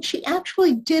had written. She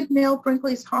actually did Nell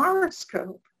Brinkley's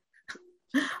horoscope.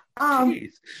 Wow.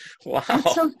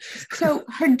 So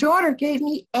her daughter gave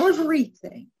me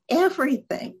everything. And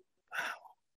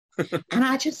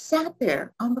I just sat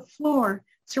there on the floor,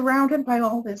 surrounded by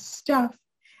all this stuff,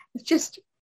 just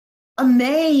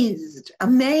amazed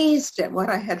at what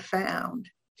I had found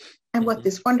and what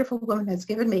this wonderful woman has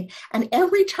given me. And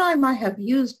every time I have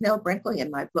used Nell Brinkley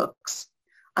in my books,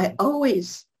 I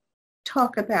always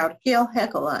talk about Gail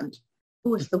Hegeland, who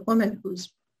was the woman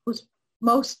whose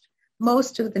most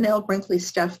of the Nell Brinkley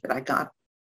stuff that I got,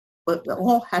 but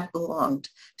all had belonged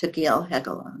to Gail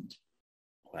Hegeland.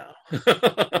 Wow.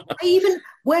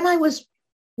 When I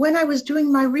was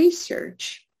doing my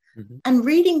research and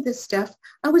reading this stuff,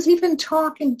 I was even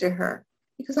talking to her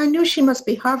because I knew she must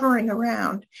be hovering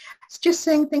around. It's just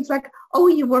saying things like, oh,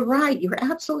 you were right. You're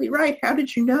absolutely right. How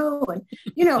did you know? And,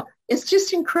 it's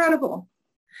just incredible.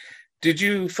 Did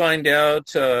you find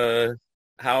out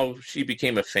how she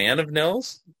became a fan of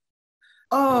Nell's?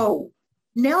 Oh,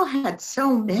 Nell had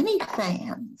so many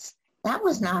fans. That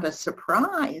was not a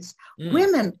surprise.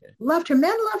 Women loved her.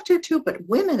 Men loved her too, but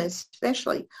women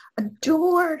especially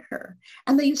adored her.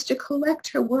 And they used to collect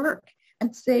her work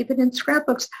and save it in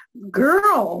scrapbooks.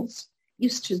 Girls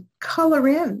used to color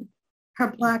in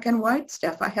her black and white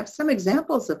stuff. I have some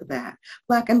examples of that.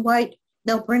 Black and white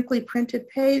Nell Brinkley printed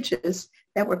pages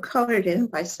that were colored in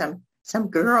by some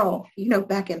girl,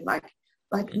 back in like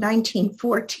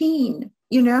 1914.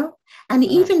 And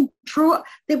even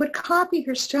they would copy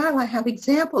her style. I have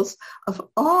examples of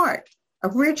art,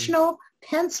 original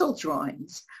pencil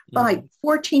drawings by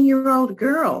 14-year-old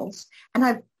girls. And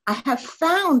I have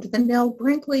found the Nell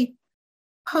Brinkley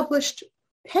published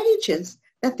pages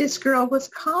that this girl was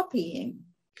copying.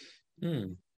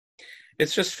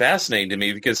 It's just fascinating to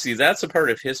me because, see, that's a part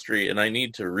of history, and I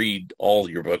need to read all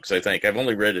your books, I think. I've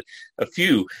only read a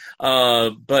few.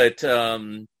 But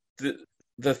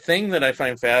the thing that I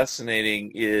find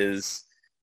fascinating is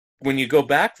when you go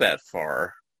back that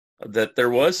far, that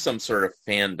there was some sort of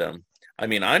fandom. I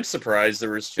mean, I'm surprised there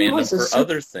was fandom for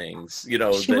other things. She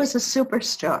was a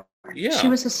superstar. Yeah. She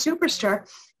was a superstar.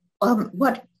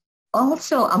 What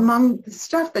also among the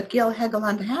stuff that Gail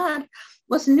Hegeland had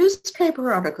was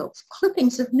newspaper articles,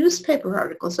 clippings of newspaper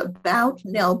articles about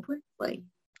Nell Brinkley.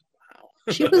 Wow.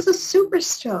 She was a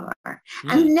superstar.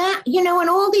 And now, and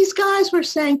all these guys were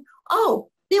saying, oh,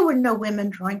 there were no women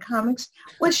drawing comics.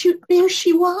 Well, there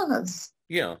she was.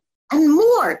 Yeah. And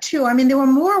more, too. I mean, there were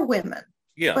more women.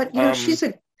 Yeah. But, she's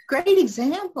a great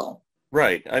example.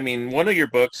 Right. I mean, one of your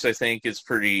books, I think, is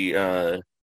pretty, well,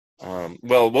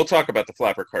 we'll talk about the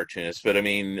Flapper cartoonist, but I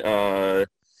mean,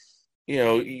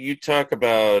 you talk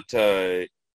about,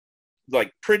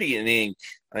 like Pretty in Ink.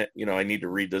 I need to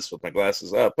read this with my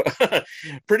glasses up.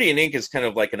 Pretty in Ink is kind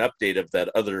of like an update of that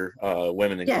other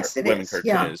women cartoonists.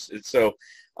 Yeah. So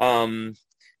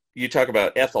you talk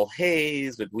about Ethel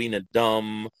Hayes, Edwina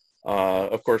Dunn,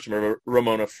 of course,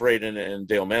 Ramona Fradon and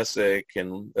Dale Messick,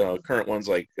 and current ones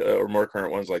like, or more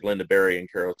current ones like Linda Berry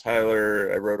and Carol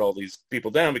Tyler. I wrote all these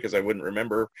people down because I wouldn't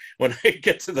remember when I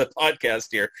get to the podcast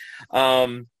here.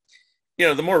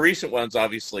 The more recent ones,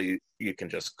 obviously, you can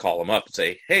just call them up and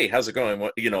say, hey, how's it going?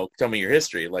 What, tell me your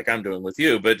history, like I'm doing with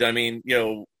you. But I mean,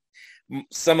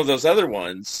 some of those other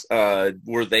ones,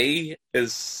 were they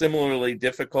as similarly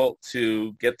difficult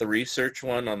to get the research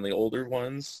one on the older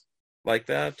ones like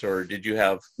that? Or did you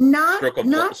have stroke of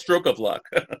luck?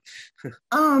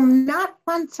 Not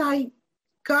once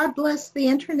God bless the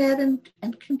internet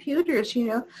and computers,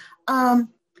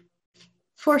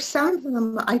 for some of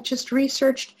them, I just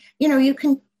researched, you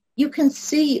can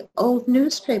see old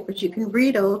newspapers, you can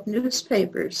read old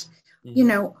newspapers,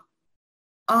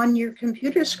 on your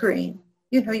computer screen.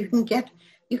 Your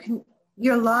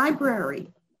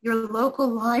local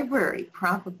library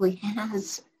probably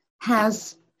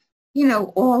has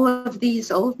all of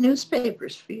these old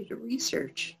newspapers for you to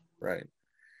research. Right.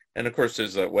 And of course,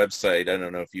 there's that website, I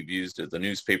don't know if you've used it,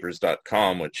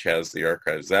 thenewspapers.com, which has the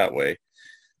archives that way.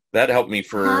 That helped me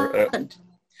for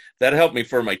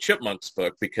my Chipmunks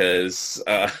book because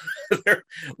there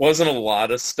wasn't a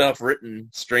lot of stuff written,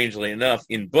 strangely enough,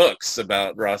 in books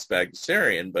about Ross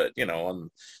Bagdasarian, but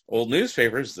on old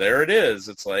newspapers, there it is.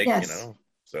 It's like,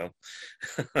 so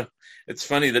it's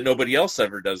funny that nobody else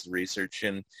ever does the research.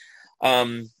 And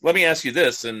let me ask you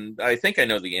this, and I think I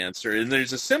know the answer. And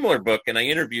there's a similar book, and I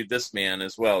interviewed this man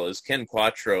as well as Ken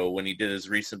Quattro when he did his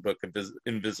recent book,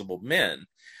 Invisible Men.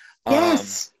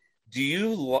 Yes. Do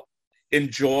you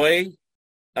enjoy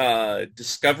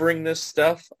discovering this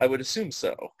stuff? I would assume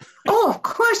so. Oh, of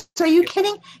course. Are you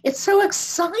kidding? It's so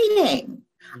exciting.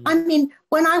 Mm-hmm. I mean,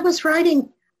 when I was writing,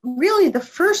 really the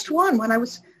first one,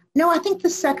 I think the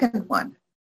second one,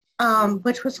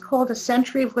 which was called A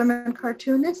Century of Women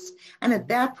Cartoonists. And at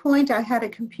that point, I had a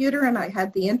computer and I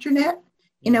had the internet,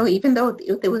 even though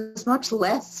there was much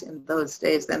less in those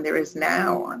days than there is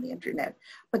now on the internet,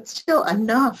 but still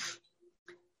enough.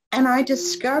 And I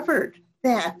discovered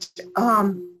that,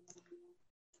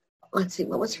 let's see,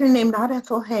 what was her name? Not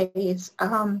Ethel Hayes.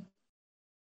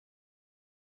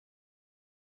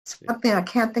 Something I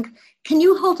can't think. Can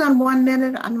you hold on 1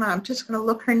 minute? I'm just going to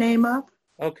look her name up.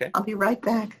 Okay. I'll be right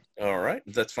back. All right.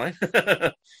 That's fine.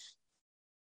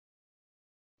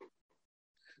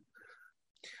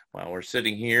 While we're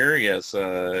sitting here, yes,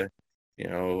 I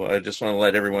just want to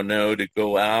let everyone know to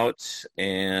go out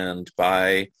and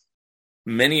buy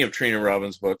many of Trina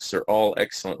Robbins' books. Are all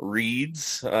excellent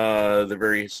reads. They're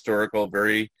very historical,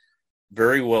 very,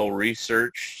 very well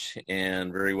researched,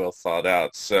 and very well thought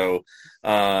out. So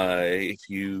if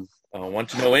you want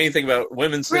to know anything about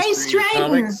women's history in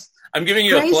comics, I'm giving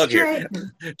you a plug here.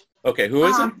 Okay, who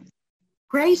is it?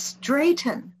 Grace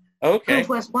Drayton. Okay.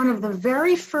 Who was one of the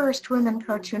very first women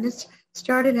cartoonists,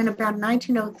 started in about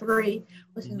 1903,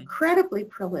 was incredibly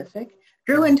prolific,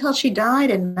 drew until she died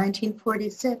in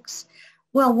 1946.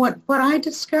 Well, what I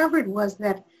discovered was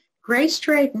that Grace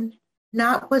Drayton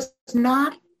was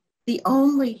not the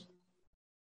only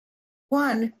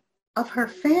one of her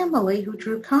family who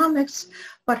drew comics,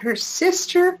 but her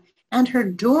sister and her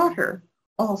daughter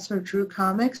also drew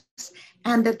comics,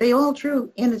 and that they all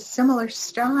drew in a similar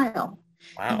style.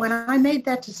 Wow. And when I made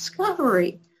that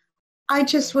discovery, I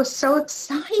just was so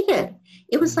excited.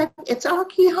 It was like, it's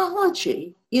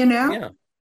archaeology, Yeah.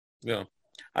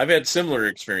 I've had similar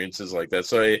experiences like that.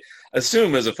 So I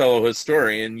assume as a fellow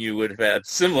historian, you would have had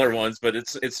similar ones, but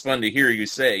it's fun to hear you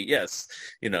say, yes,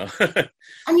 And,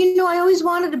 I always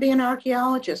wanted to be an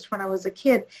archaeologist when I was a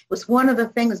kid. It was one of the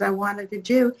things I wanted to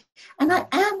do. And I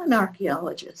am an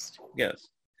archaeologist. Yes.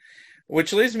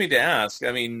 Which leads me to ask,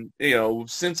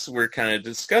 since we're kind of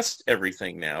discussed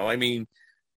everything now,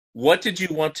 what did you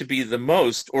want to be the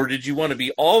most, or did you want to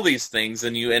be all these things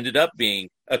and you ended up being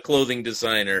a clothing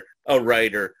designer, a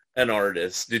writer, an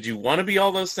artist? Did you want to be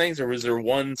all those things, or was there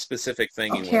one specific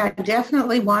thing you Okay, I wanted?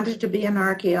 definitely wanted to be an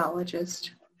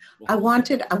archaeologist. I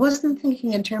wasn't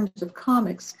thinking in terms of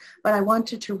comics, but I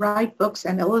wanted to write books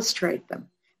and illustrate them.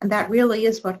 And that really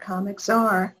is what comics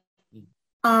are.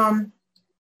 I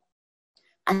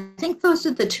think those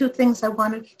are the two things I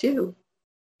wanted to do.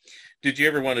 Did you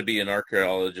ever want to be an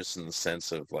archaeologist in the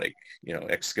sense of, like,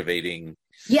 excavating?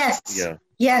 Yes. Yeah.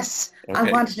 Yes. Okay.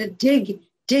 I wanted to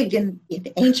dig in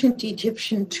ancient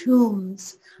Egyptian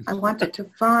tombs. I wanted to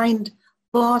find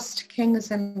lost kings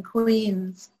and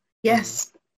queens.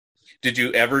 Yes. Did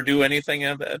you ever do anything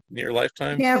of that in your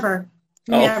lifetime? Never.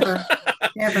 Oh.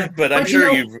 Never. But I'm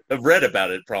sure you've read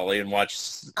about it probably and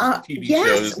watched TV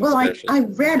shows. Well, I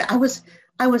read. I was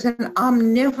an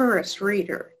omnivorous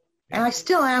reader. And I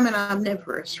still am an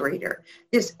omnivorous reader.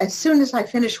 As soon as I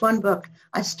finish one book,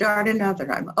 I start another.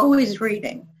 I'm always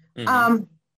reading. Mm-hmm.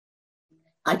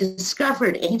 I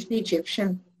discovered ancient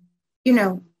Egyptian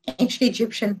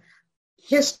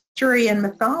history and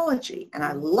mythology, and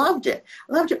I loved it.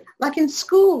 Like in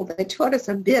school, they taught us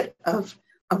a bit of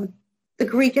the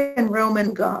Greek and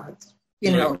Roman gods.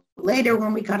 Later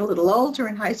when we got a little older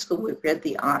in high school, we read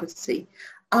the Odyssey.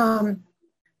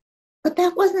 But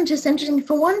that wasn't just interesting.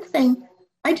 For one thing,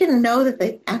 I didn't know that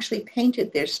they actually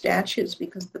painted their statues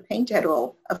because the paint has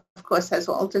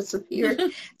all disappeared.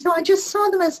 So I just saw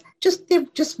them as they're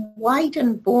just white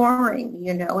and boring,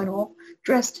 and all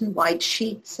dressed in white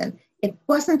sheets. And it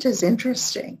wasn't as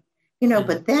interesting,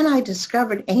 but then I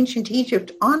discovered ancient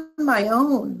Egypt on my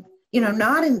own,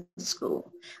 not in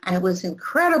school. And it was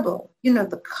incredible.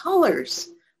 The colors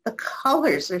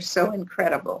are so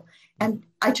incredible. And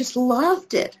I just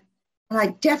loved it. And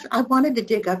I wanted to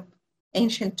dig up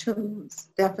ancient tombs,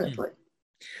 definitely.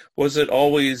 Was it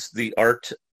always the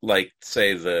art, like,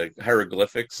 say, the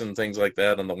hieroglyphics and things like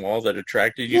that on the wall that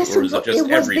attracted you? Yes, or was it just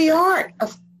everything?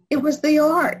 It was the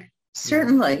art,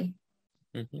 certainly.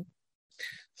 Mm-hmm.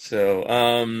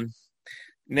 So,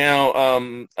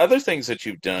 now, other things that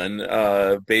you've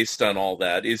done based on all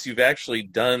that is you've actually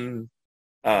done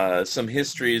some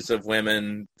histories of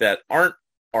women that aren't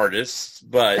artists,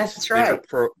 but That's right.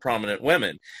 Prominent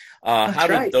women. How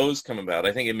did those come about?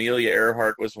 I think Amelia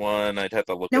Earhart was one. I'd have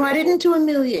to look. No, I didn't do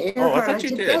Amelia Earhart. Oh, I thought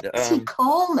you did. Bessie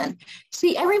Coleman.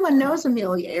 See, everyone knows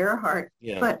Amelia Earhart,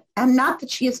 but and not that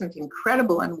she isn't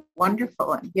incredible and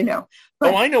wonderful, and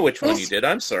But I know which one you did.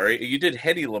 I'm sorry, you did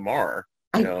Hedy Lamarr.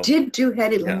 I did do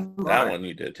Hedy Lamarr. That one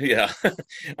you did. Yeah,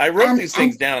 I wrote these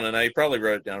things down, and I probably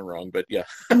wrote it down wrong, but yeah.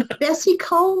 And Bessie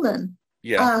Coleman.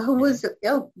 Yeah. Who was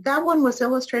that one was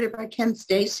illustrated by Ken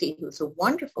Stacy, who's a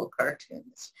wonderful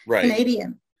cartoonist, right.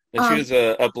 Canadian. And she was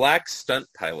a black stunt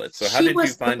pilot. So how did you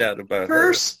find out about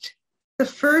her? The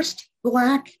first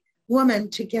black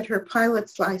woman to get her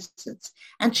pilot's license.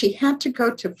 And she had to go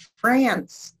to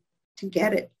France to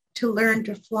get it, to learn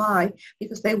to fly,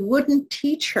 because they wouldn't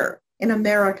teach her in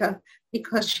America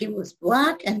because she was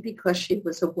black and because she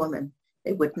was a woman.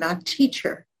 They would not teach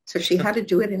her. So she had to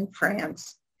do it in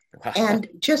France. Wow. And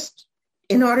just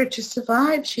in order to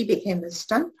survive, she became a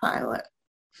stunt pilot.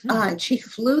 And she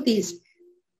flew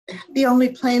the only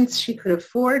planes she could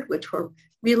afford, which were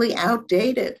really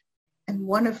outdated. And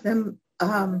one of them,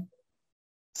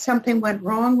 something went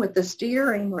wrong with the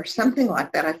steering or something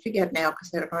like that. I forget now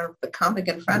because I don't have the comic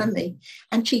in front of me.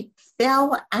 And she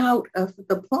fell out of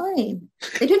the plane.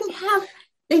 They didn't have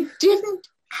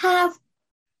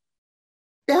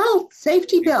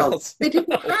safety belts. They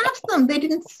didn't have them. They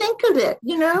didn't think of it,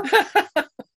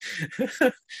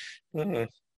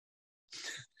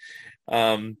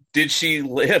 Did she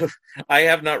live? I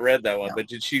have not read that one, but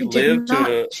did she live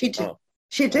She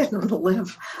didn't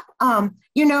live.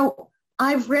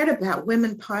 I've read about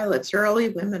women pilots, early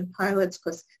women pilots,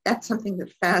 because that's something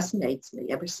that fascinates me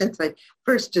ever since I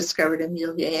first discovered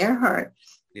Amelia Earhart.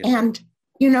 Yeah. And,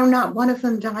 not one of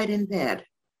them died in bed.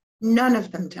 None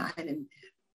of them died in bed.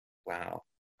 Wow.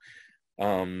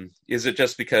 Is it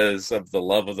just because of the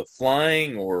love of the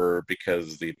flying or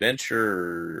because of the adventure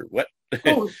or what?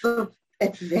 The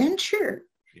adventure.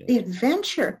 Yeah. The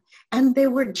adventure. And they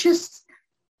were just,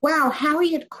 wow,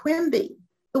 Harriet Quimby,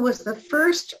 who was the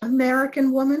first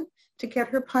American woman to get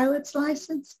her pilot's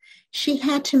license, she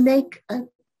had to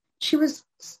she was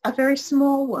a very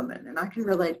small woman, and I can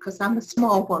relate because I'm a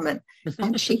small woman,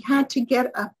 and she had to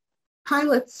get a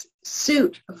pilot's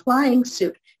suit, a flying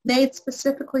suit, made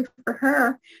specifically for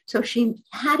her. So she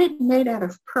had it made out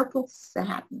of purple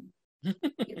satin. You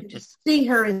can just see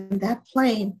her in that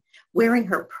plane wearing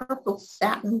her purple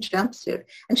satin jumpsuit.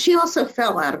 And she also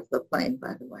fell out of the plane,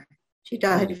 by the way. She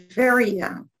died very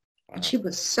young. And she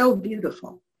was so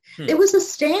beautiful. It was a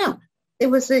stamp. There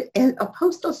was a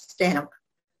postal stamp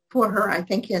for her, I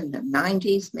think, in the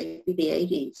 90s, maybe the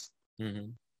 80s. Mm-hmm.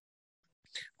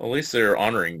 Well, at least they're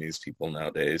honoring these people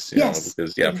nowadays, yes.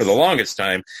 Because, for the longest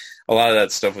time, a lot of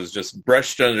that stuff was just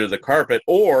brushed under the carpet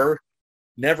or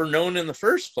never known in the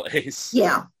first place.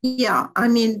 Yeah. I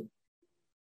mean,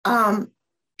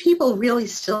 people really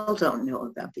still don't know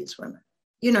about these women.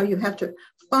 You have to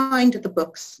find the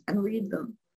books and read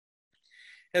them.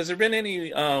 Has there been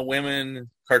any women,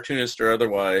 cartoonists or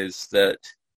otherwise, that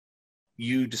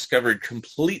you discovered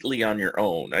completely on your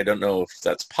own? I don't know if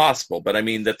that's possible, but I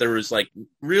mean that there was like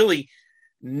really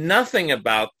nothing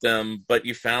about them, but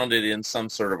you found it in some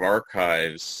sort of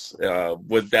archives.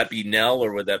 Would that be Nell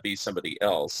or would that be somebody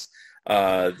else?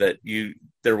 That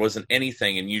there wasn't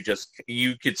anything and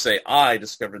you could say, I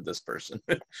discovered this person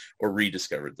or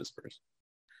rediscovered this person.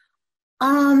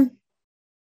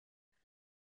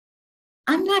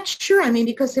 I'm not sure. I mean,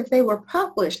 because if they were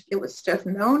published, there was stuff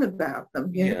known about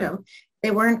them, you know. They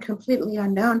weren't completely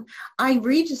unknown. I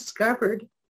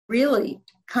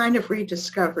kind of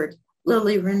rediscovered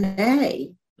Lily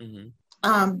Renee.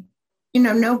 Mm-hmm.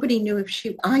 Nobody knew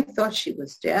I thought she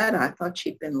was dead. I thought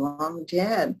she'd been long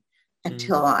dead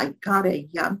until I got a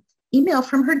email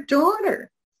from her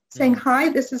daughter saying, hi,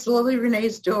 this is Lily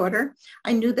Renee's daughter.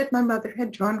 I knew that my mother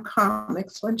had drawn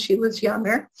comics when she was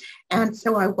younger, and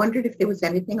so I wondered if there was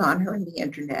anything on her in the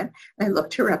internet. I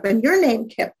looked her up, and your name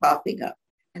kept popping up.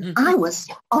 And I was,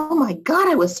 oh my God,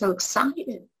 I was so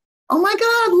excited. Oh my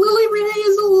God, Lily Renee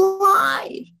is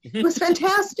alive. It was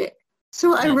fantastic.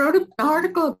 So I wrote an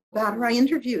article about her. I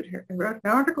interviewed her and wrote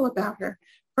an article about her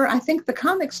for, I think, the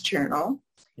Comics Journal.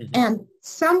 Mm-hmm. And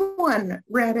someone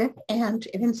read it, and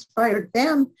it inspired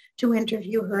them to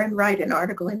interview her and write an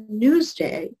article in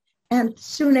Newsday. And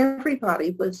soon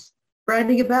everybody was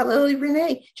writing about Lily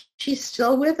Renee. She's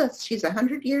still with us. She's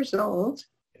 100 years old,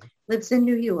 lives in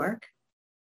New York.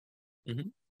 Mm-hmm.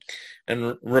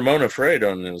 And Ramona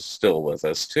Freydon is still with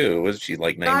us, too. Was she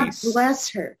like 90? God bless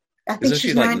her. I think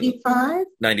she's 95.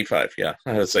 95, yeah.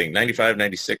 I was saying 95,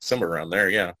 96, somewhere around there,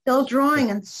 yeah. Still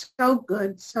drawing and so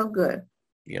good, so good.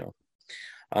 Yeah.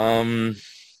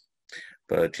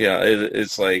 But yeah,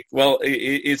 it's like, well,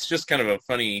 it's just kind of a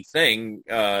funny thing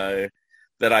that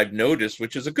I've noticed,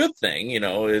 which is a good thing,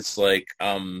 it's like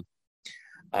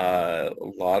a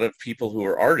lot of people who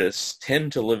are artists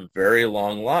tend to live very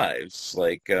long lives.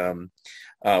 Like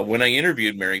when I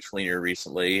interviewed Mary Fleener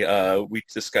recently, we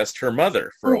discussed her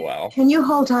mother for a while. Can you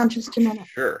hold on just a minute?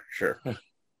 Sure.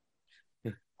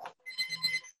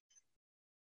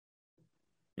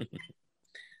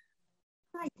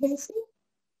 Hi, Casey.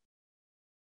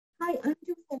 Hi, I'm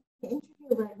doing an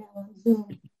interview right now on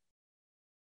Zoom.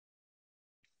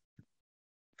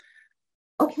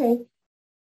 Okay.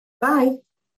 Bye.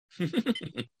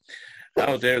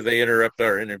 How dare they interrupt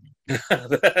our interview?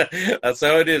 That's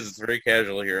how it is. It's very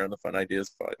casual here on the Fun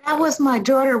Ideas podcast. That was my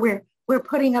daughter. We're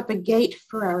putting up a gate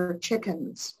for our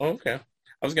chickens. Okay.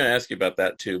 I was going to ask you about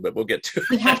that too, but we'll get to it.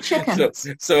 We have chickens.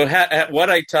 So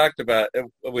what I talked about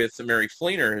with Mary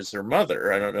Fleener is her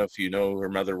mother. I don't know if you know, her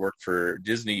mother worked for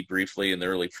Disney briefly in the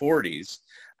early 40s.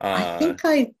 I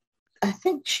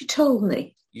think she told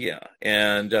me. Yeah,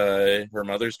 and her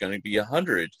mother's going to be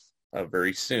 100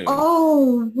 very soon.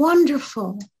 Oh,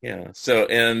 wonderful. Yeah, so,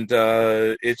 and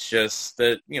it's just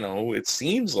that, it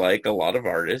seems like a lot of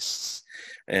artists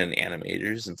and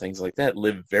animators and things like that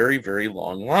live very, very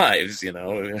long lives,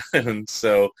 and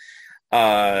so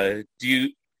do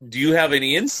you have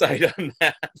any insight on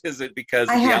that? Is it because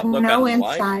I have no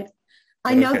insight?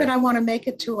 I know that I want to make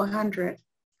it to 100.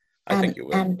 I think you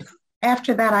will. And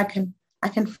after that, I can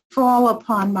fall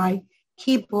upon my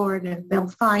keyboard and they'll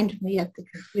find me at the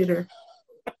computer.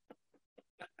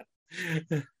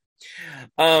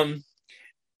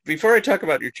 Before I talk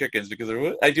about your chickens,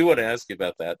 because I do want to ask you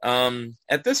about that.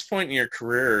 At this point in your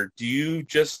career, do you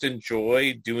just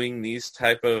enjoy doing these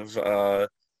type of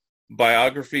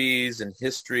biographies and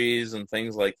histories and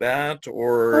things like that,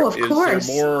 or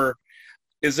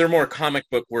is there more comic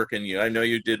book work in you? I know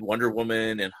you did Wonder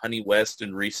Woman and Honey West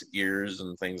in recent years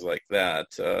and things like that.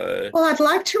 Well, I'd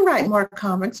like to write more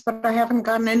comics, but I haven't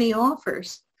gotten any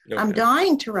offers. Okay. I'm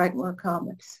dying to write more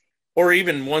comics. Or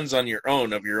even ones on your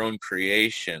own, of your own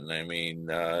creation. I mean,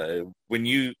 when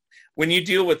you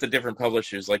deal with the different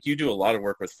publishers, like you do a lot of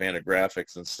work with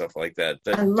Fantagraphics and stuff like that.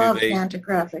 I love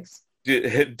Fantagraphics.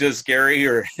 Does Gary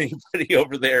or anybody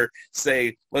over there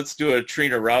say, let's do a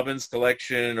Trina Robbins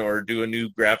collection or do a new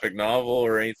graphic novel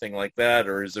or anything like that?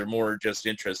 Or is there more just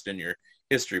interest in your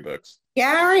history books?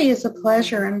 Gary is a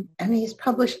pleasure, and he's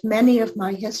published many of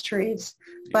my histories,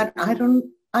 but I don't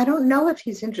know if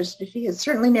he's interested. He has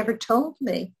certainly never told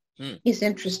me. he's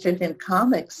interested in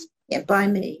comics by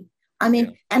me. I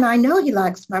mean, and I know he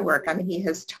likes my work. I mean, he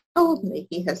has told me,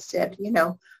 he has said,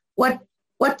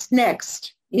 what's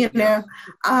next? I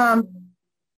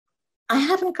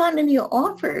haven't gotten any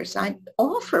offers.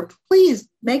 Please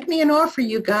make me an offer,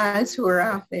 you guys who are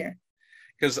out there.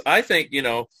 Because I think,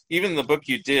 even the book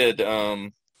you did,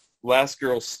 Last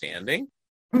Girl Standing,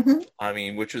 I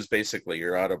mean, which was basically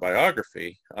your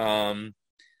autobiography.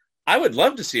 I would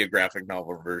love to see a graphic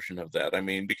novel version of that. I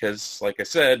mean, because like I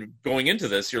said, going into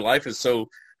this, your life is so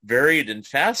varied and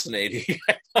fascinating.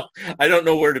 I don't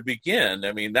know where to begin.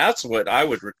 I mean, that's what I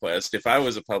would request if I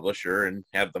was a publisher and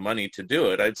had the money to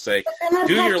do it. I'd say,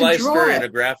 do your life story in a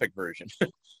graphic version.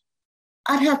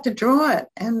 I'd have to draw it,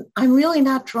 and I'm really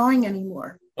not drawing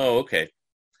anymore. Oh, okay.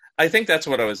 I think that's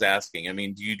what I was asking. I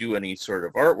mean, do you do any sort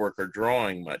of artwork or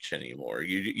drawing much anymore?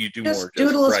 You do just more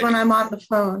doodles writing. When I'm on the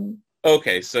phone.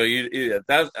 Okay, so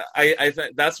I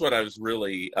think that's what I was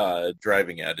really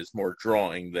driving at, is more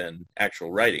drawing than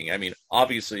actual writing. I mean,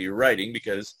 obviously you're writing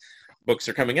because books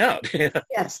are coming out.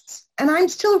 Yes, and I'm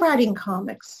still writing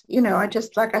comics. I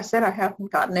just, like I said, I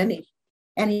haven't gotten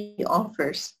any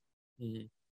offers. Mm-hmm.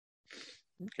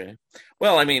 Okay.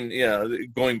 Well, I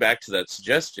mean, going back to that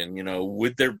suggestion,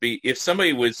 would there be, if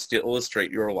somebody was to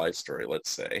illustrate your life story, let's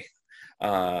say,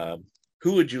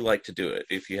 who would you like to do it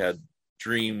if you had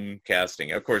dream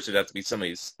casting? Of course, it'd have to be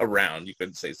somebody around. You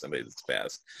couldn't say somebody that's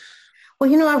passed.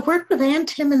 Well, I've worked with Ann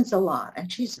Timmons a lot,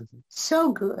 and she's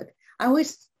so good. I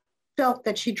always felt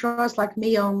that she draws like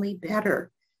me, only better.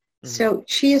 Mm-hmm. So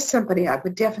she is somebody I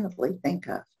would definitely think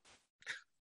of.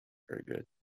 Very good.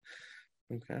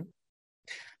 Okay.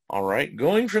 All right,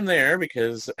 going from there,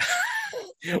 because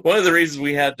one of the reasons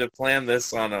we had to plan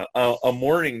this on a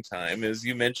morning time is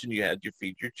you mentioned you had to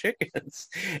feed your chickens.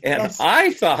 And yes.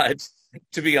 I thought,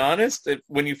 to be honest,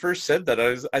 when you first said that,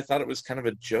 I thought it was kind of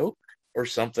a joke or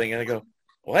something. And I go,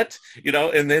 what?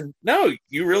 And then, no,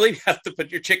 you really have to put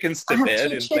your chickens to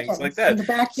bed and things like that. In the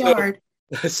backyard.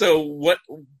 So what...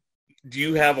 Do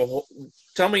you have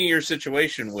tell me your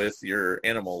situation with your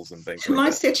animals and things like that.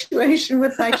 My situation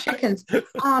with my chickens.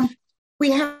 We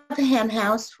have a hen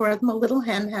house for them, a little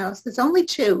hen house. There's only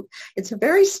 2. It's a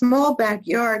very small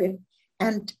backyard.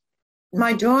 And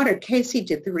my daughter, Casey,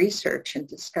 did the research and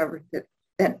discovered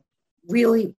that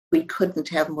really we couldn't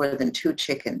have more than 2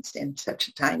 chickens in such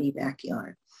a tiny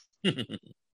backyard.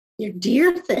 They're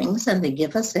dear things, and they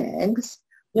give us eggs.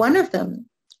 One of them,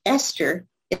 Esther,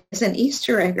 is an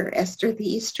Easter egger, Esther the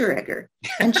Easter egger,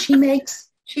 and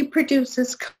she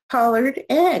produces colored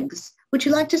eggs. Would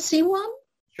you like to see one?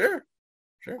 Sure.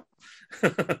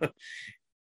 This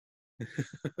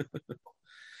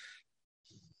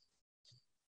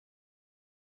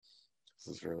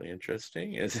is really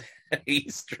interesting. Is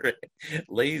Easter egg,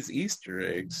 lays Easter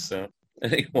eggs. So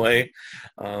anyway,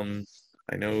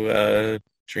 I know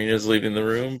Trina's leaving the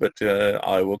room, but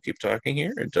I will keep talking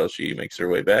here until she makes her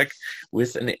way back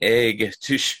with an egg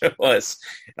to show us.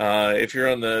 If you're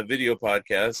on the video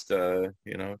podcast,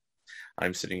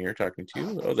 I'm sitting here talking to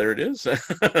you. Oh, there it is.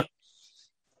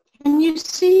 Can you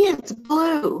see it's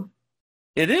blue?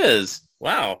 It is.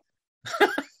 Wow.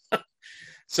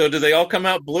 So do they all come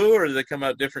out blue, or do they come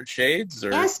out different shades?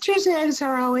 Or? Esther's eggs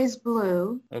are always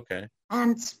blue. Okay.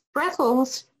 And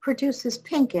Spreckles produces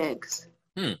pink eggs.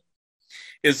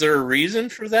 Is there a reason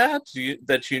for that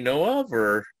that you know of,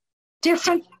 or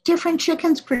different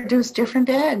chickens produce different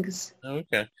eggs?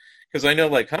 Okay, because I know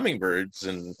like hummingbirds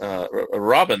and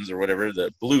robins or whatever,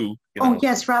 the blue. Oh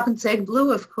yes, robin's egg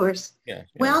blue, of course. Yeah.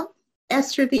 Well,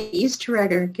 Esther the Easter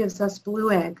egger gives us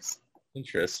blue eggs.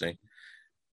 Interesting.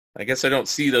 I guess I don't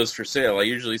see those for sale. I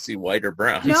usually see white or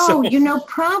brown. No, so.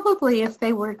 Probably if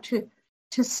they were to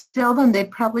sell them,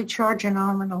 they'd probably charge an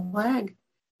arm and a leg,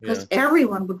 because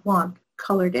everyone would want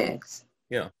colored eggs.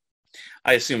 Yeah.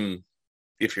 I assume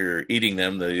if you're eating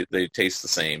them, they taste the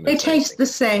same. They taste the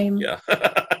same. Yeah.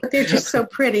 But they're just so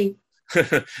pretty.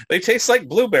 They taste like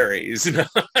blueberries.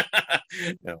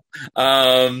 No.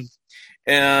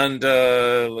 And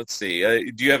let's see.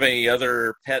 Do you have any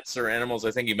other pets or animals? I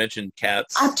think you mentioned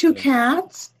cats. I have 2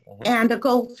 cats and a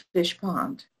goldfish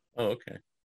pond. Oh, okay.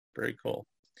 Very cool.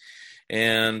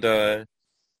 And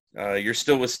you're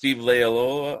still with Steve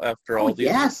Leialoha after all these?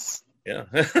 Yes. Yeah.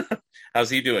 How's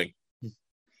he doing?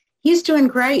 He's doing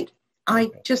great.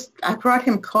 I brought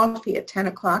him coffee at 10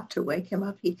 o'clock to wake him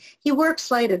up. He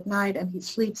works late at night and he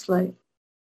sleeps late.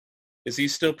 Is he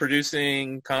still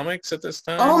producing comics at this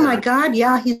time? Oh, my God,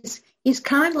 yeah. He's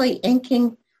currently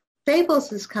inking.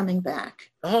 Fables is coming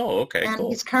back. Oh, okay, and cool.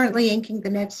 He's currently inking the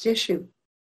next issue.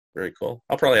 Very cool.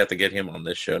 I'll probably have to get him on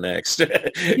this show next.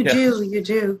 You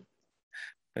do.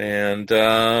 And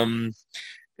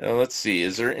let's see,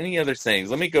 is there any other things?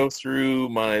 Let me go through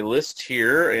my list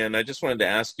here, and I just wanted to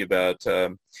ask you about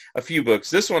a few books.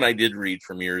 This one I did read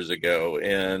from years ago,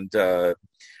 and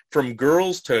From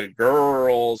Girls to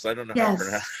Girls. I don't know how to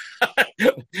pronounce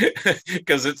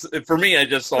because it's for me. I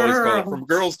just always call it From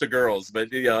Girls to Girls, but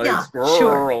it's girls.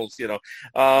 Sure.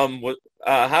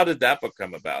 How did that book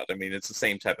come about? I mean, it's the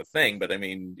same type of thing, but I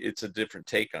mean, it's a different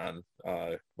take on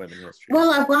women history.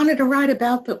 Well, I wanted to write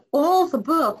about all the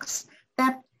books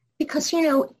because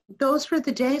those were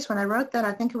the days when I wrote that.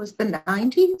 I think it was the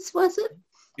 90s, was it?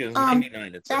 Yeah, it was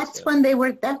 99. That's when they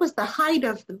were. That was the height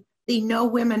of the no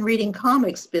women reading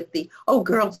comics, but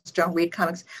girls don't read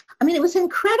comics. I mean, it was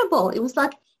incredible. It was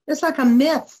like a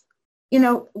myth.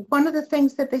 One of the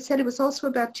things that they said, it was also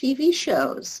about TV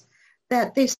shows,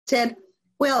 that they said,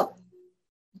 well,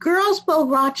 girls will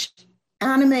watch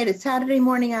animated Saturday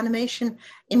morning animation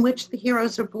in which the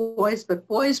heroes are boys, but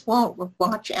boys won't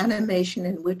watch animation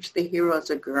in which the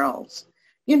heroes are girls.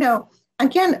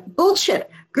 Again,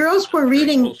 bullshit. Girls were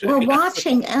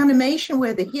watching animation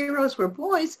where the heroes were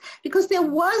boys because there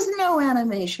was no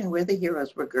animation where the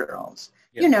heroes were girls.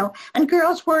 Yep. And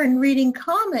girls weren't reading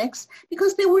comics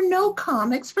because there were no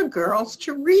comics for girls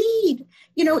to read.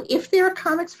 If there are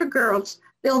comics for girls,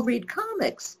 they'll read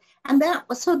comics. And that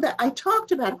was so that I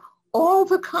talked about all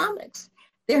the comics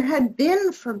there had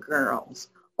been for girls,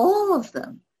 all of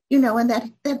them, and that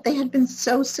they had been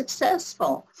so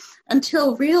successful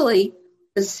until really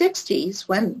the 60s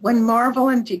when Marvel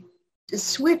and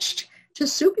switched to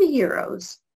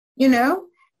superheroes,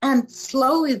 and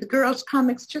slowly the girls'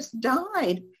 comics just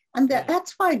died. And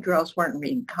that's why girls weren't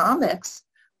reading comics.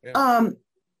 Yeah.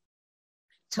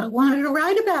 So I wanted to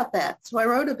write about that. So I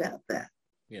wrote about that.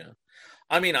 Yeah.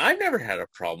 I mean, I've never had a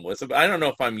problem with it. I don't know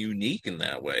if I'm unique in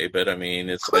that way, but I mean,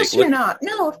 it's like... Of course you're not.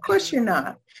 No, of course you're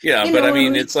not. Yeah, but I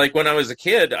mean, it's like when I was a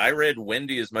kid, I read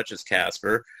Wendy as much as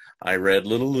Casper. I read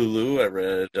Little Lulu. I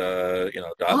read,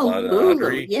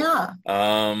 Audrey. Yeah.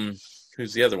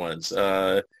 Who's the other ones?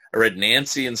 I read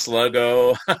Nancy and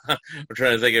Sluggo. I'm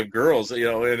trying to think of girls, and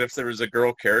if there was a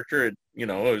girl character, it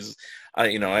was,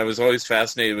 I was always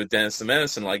fascinated with Dennis the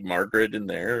Menace and like Margaret in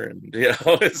there, and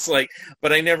it's like,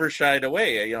 but I never shied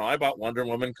away. I bought Wonder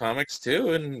Woman comics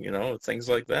too, and things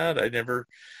like that.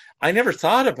 I never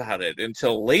thought about it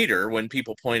until later when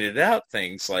people pointed out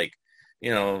things like,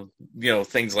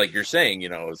 things like you're saying,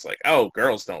 it's like, oh,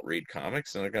 girls don't read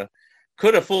comics. And I go,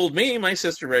 could have fooled me. My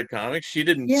sister read comics. She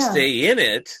didn't stay in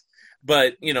it.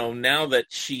 But, now that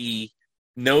she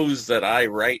knows that I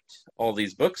write all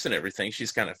these books and everything,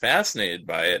 she's kind of fascinated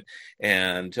by it.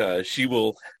 And she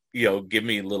will, give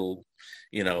me little,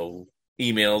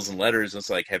 emails and letters. And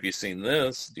it's like, have you seen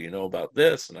this? Do you know about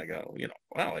this? And I go,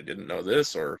 wow, I didn't know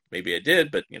this, or maybe I did,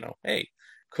 but, hey,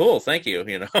 cool, thank you.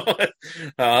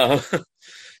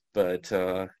 But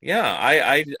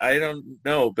I don't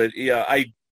know, but I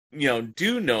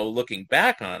do know, looking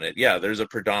back on it, there's a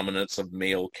predominance of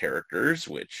male characters,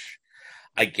 which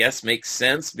I guess makes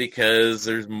sense because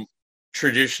there's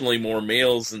traditionally more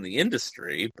males in the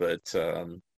industry. But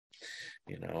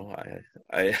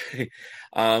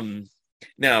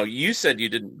now you said you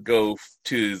didn't go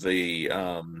to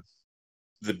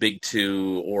the big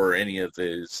two or any of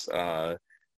those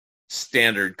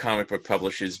standard comic book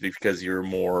publishers because you're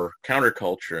more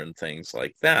counterculture and things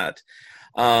like that.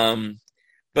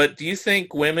 But do you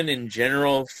think women in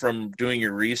general, from doing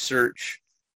your research,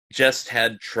 just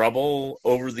had trouble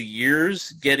over the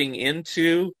years getting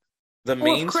into the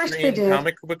mainstream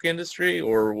comic book industry,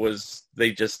 or was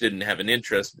they just didn't have an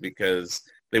interest because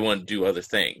they wanted to do other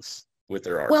things with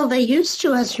their art? Well, they used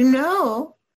to, as you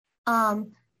know,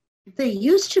 they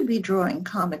used to be drawing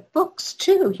comic books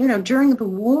too. During the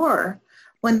war,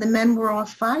 when the men were all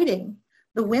fighting,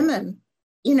 the women,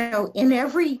 in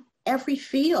every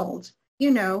field,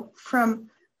 from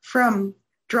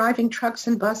driving trucks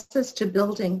and buses to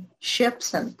building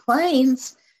ships and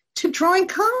planes to drawing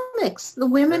comics, the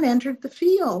women entered the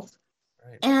field,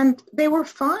 and they were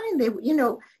fine. They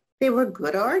were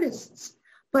good artists.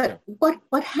 But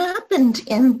what happened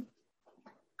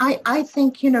I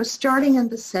think, starting in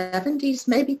the 70s,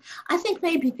 maybe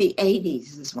the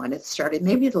 80s is when it started,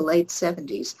 maybe the late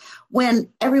 70s, when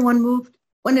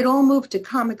it all moved to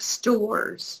comic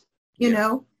stores,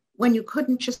 when you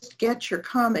couldn't just get your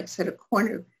comics at a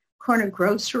corner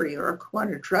grocery or a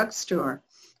corner drugstore,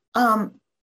 that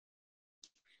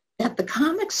the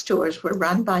comic stores were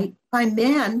run by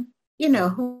men,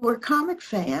 who were comic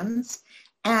fans,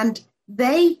 and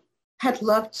they had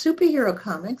loved superhero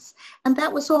comics, and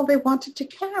that was all they wanted to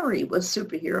carry was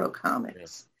superhero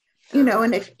comics.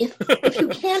 And if you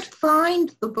can't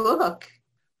find the book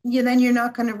then you're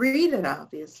not going to read it,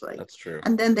 obviously. That's true.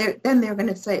 And then they're going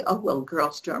to say, oh, well,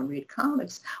 girls don't read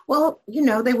comics. Well,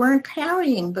 they weren't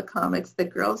carrying the comics that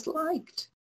girls liked.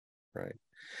 Right.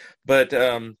 But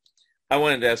I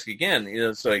wanted to ask again,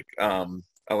 it's like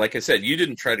I said, you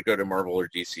didn't try to go to Marvel or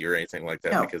DC or anything like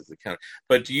that, no. Because the kind of,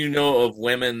 but do you know of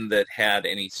women that had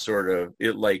any sort of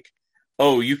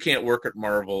oh, you can't work at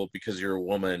Marvel because you're a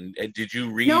woman? Did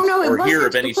you read or hear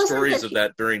of any stories of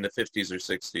that during the 50s or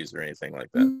 60s or anything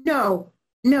like that? No.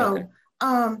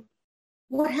 Okay.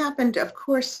 What happened, of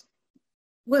course,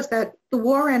 was that the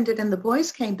war ended and the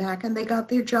boys came back and they got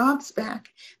their jobs back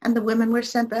and the women were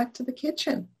sent back to the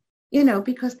kitchen,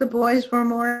 because the boys were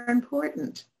more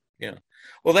important. Yeah.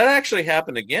 Well, that actually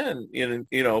happened again,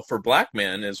 for black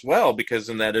men as well, because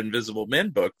in that Invisible Men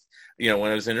book,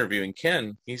 when I was interviewing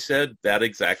Ken, he said that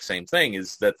exact same thing,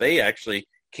 is that they actually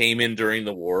came in during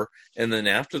the war, and then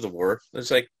after the war, it's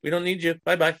like, we don't need you,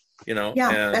 bye-bye,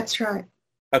 Yeah, that's right.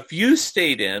 A few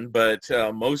stayed in, but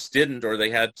most didn't, or they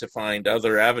had to find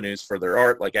other avenues for their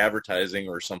art, like advertising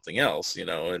or something else,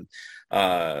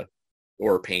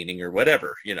 or painting or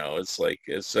whatever, it's like,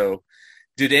 so...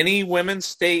 Did any women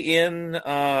stay in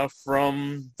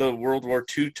from the World War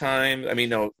II time? I mean,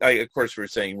 no, of course we're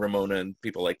saying Ramona and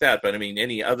people like that, but I mean,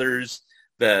 any others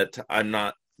that I'm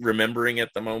not remembering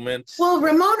at the moment? Well,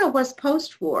 Ramona was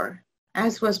post-war,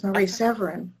 as was Marie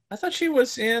Severin. I thought she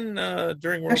was in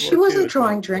during World War II. She wasn't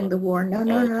drawing during the war.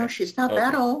 No, she's not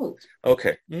that old.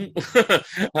 Okay.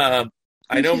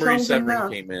 I know Marie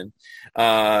Severin came in.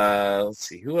 Let's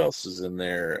see, who else is in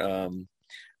there?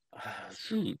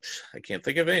 I can't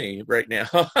think of any right now,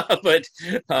 but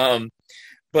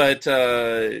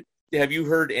have you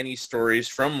heard any stories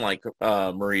from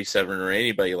Marie Severin or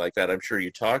anybody like that? I'm sure you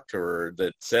talked to her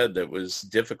that said that was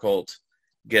difficult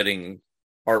getting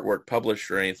artwork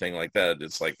published or anything like that.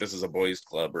 It's like, this is a boys'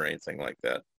 club or anything like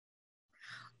that.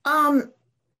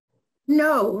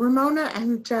 No, Ramona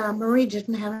and Marie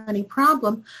didn't have any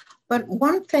problem. But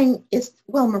one thing is,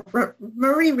 well,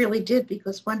 Marie really did,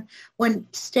 because when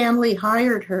Stanley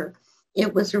hired her,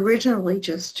 it was originally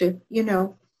just to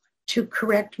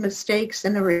correct mistakes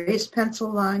and erase pencil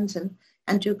lines and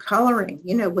do coloring.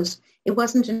 It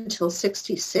wasn't until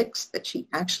 1966 that he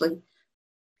actually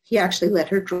let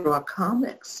her draw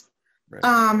comics.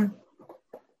 Right.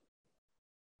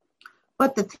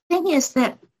 But the thing is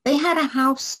that they had a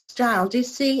house style,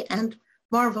 DC and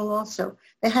Marvel also.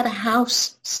 They had a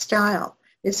house style,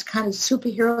 this kind of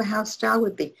superhero house style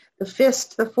with the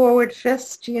fist, the forward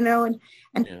fist, and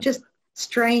just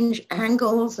strange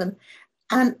angles and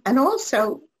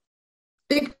also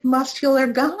big muscular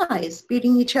guys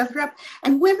beating each other up.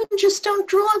 And women just don't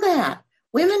draw that.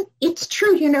 Women, it's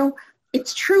true,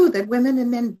 it's true that women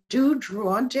and men do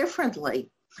draw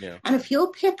differently. Yeah. And if you'll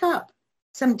pick up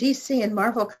some DC and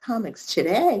Marvel comics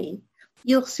today,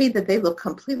 you'll see that they look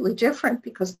completely different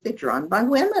because they're drawn by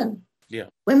women. Yeah.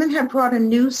 Women have brought a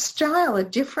new style, a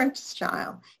different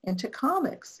style into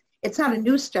comics. It's not a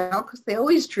new style because they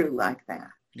always drew like that.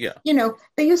 Yeah.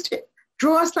 They used to,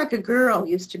 draws like a girl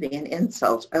used to be an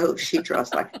insult. Oh, she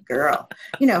draws like a girl.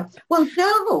 Well,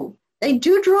 no, they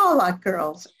do draw like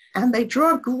girls and they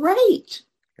draw great.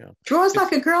 Yeah. Draws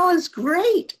like a girl is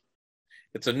great.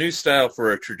 It's a new style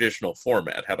for a traditional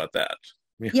format. How about that?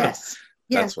 Yes.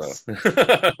 That's what.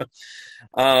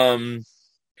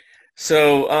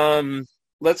 So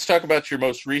let's talk about your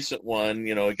most recent one.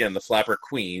 Again, the Flapper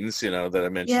Queens. That I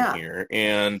mentioned here,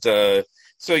 and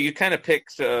so you kind of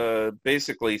picked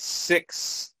basically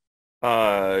 6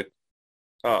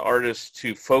 artists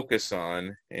to focus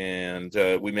on, and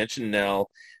we mentioned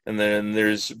Nell, and then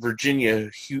there's Virginia.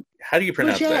 How do you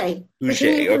pronounce that?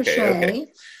 Huget.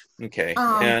 Okay.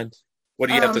 And what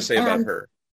do you have to say about her?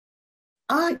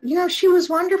 She was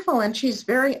wonderful, and she's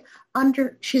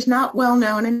she's not well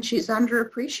known and she's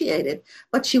underappreciated,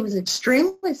 but she was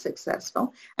extremely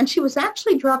successful, and she was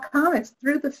actually draw comics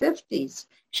through the 50s.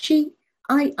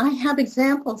 I have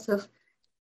examples of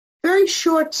very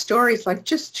short stories, like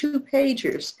just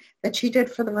 2-pagers that she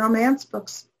did for the romance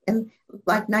books in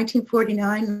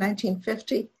 1949 and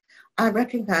 1950. I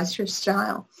recognized her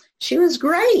style. She was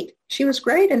great.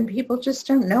 And people just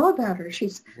don't know about her.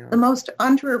 She's the most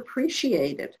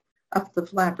underappreciated of the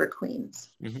Flapper Queens.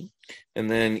 Mm-hmm. And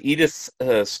then Edith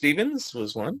Stevens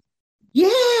was one.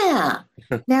 Yeah.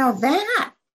 Now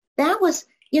that was,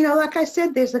 like I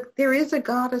said, there is a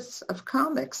goddess of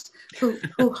comics who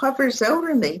hovers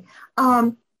over me.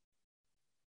 I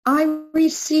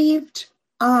received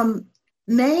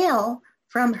mail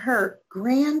from her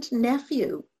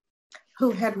grandnephew, who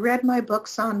had read my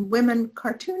books on women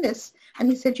cartoonists, and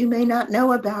he said, you may not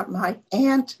know about my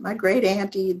aunt, my great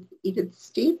aunt Edith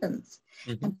Stevens.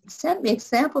 Mm-hmm. And sent me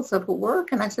examples of her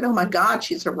work, and I said, oh my God,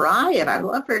 she's a riot. I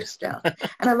love her stuff.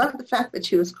 And I love the fact that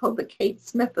she was called the Kate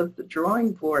Smith of the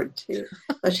drawing board, too,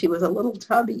 because she was a little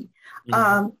tubby.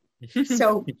 Mm-hmm.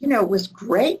 So, it was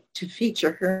great to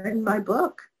feature her in my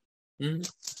book. Mm-hmm.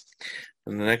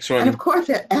 And the next one. And of course,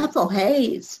 Ethel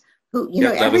Hayes, who,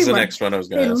 that was the next one I was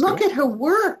going to ask. They look at her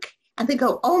work and they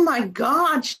go, oh my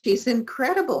God, she's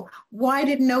incredible. Why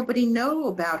did nobody know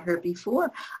about her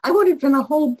before? I would have done a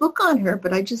whole book on her,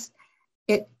 but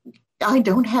I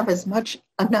don't have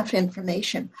enough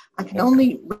information. I can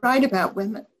only write about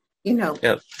women,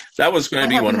 Yeah, that was going to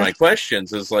be one of my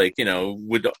questions is like,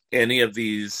 would any of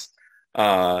these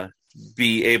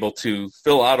be able to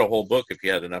fill out a whole book if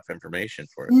you had enough information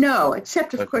for it? No,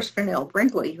 except of course for Nell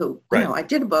Brinkley, who, I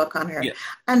did a book on her. Yeah.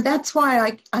 And that's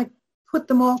why I put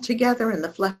them all together in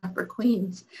the Flapper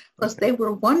Queens, because they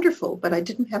were wonderful, but I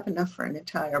didn't have enough for an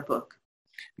entire book.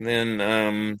 And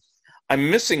then I'm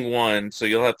missing one, so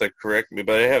you'll have to correct me,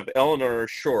 but I have Eleanor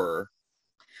Shore.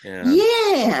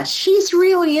 Yeah, she's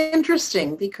really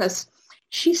interesting because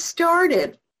she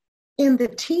started in the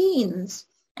teens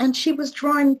and she was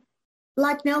drawing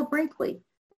like Nell Brinkley.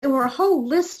 There were a whole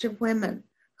list of women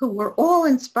who were all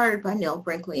inspired by Nell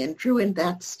Brinkley and drew in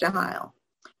that style.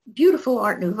 Beautiful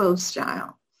Art Nouveau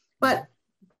style. But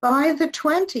by the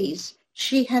 20s,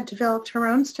 she had developed her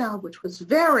own style, which was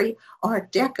very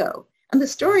Art Deco. And the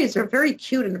stories are very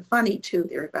cute and funny, too.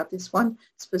 They're about this one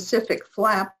specific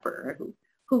flapper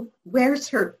who wears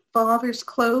her father's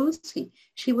clothes.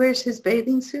 She wears his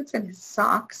bathing suits and his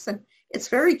socks. And it's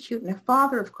very cute. And her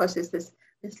father, of course, is this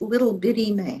little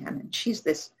bitty man. And she's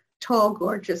this tall,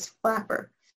 gorgeous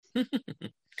flapper.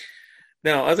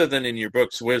 Now, other than in your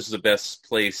books, where's the best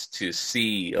place to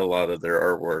see a lot of their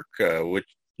artwork? Which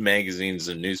magazines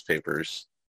and newspapers?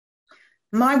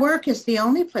 My work is the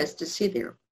only place to see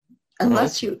there,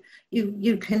 unless you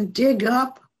can dig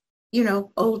up,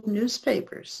 old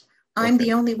newspapers. I'm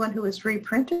the only one who has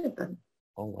reprinted them.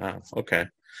 Oh, wow. Okay.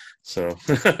 So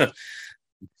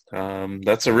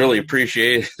that's a really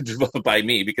appreciated by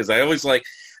me, because I always like,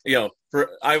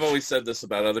 I've always said this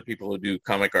about other people who do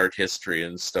comic art history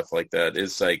and stuff like that.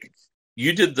 It's like,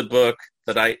 you did the book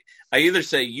that I either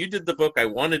say you did the book I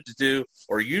wanted to do,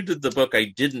 or you did the book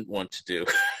I didn't want to do.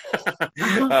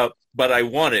 But I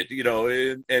wanted,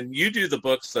 and you do the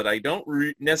books that I don't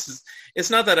necessarily, it's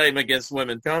not that I'm against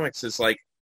women comics. It's like,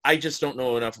 I just don't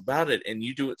know enough about it, and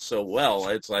you do it so well.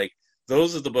 It's like,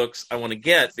 those are the books I want to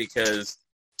get because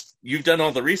you've done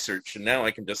all the research, and now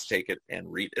I can just take it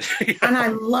and read it. And I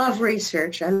love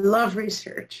research.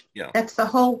 Yeah. That's the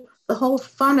whole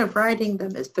fun of writing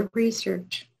them is the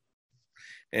research.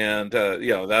 And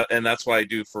that's why I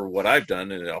do for what I've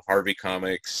done, Harvey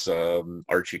Comics,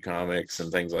 Archie Comics,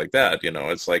 and things like that.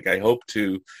 It's like I hope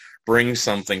to bring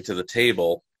something to the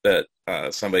table that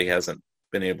somebody hasn't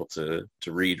been able to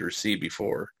read or see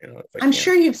before. I'm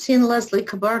sure you've seen Leslie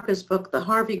Cabarca's book, The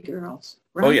Harvey Girls,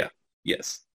 right? Oh yeah,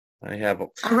 yes. I have.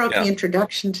 I wrote the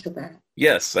introduction to that.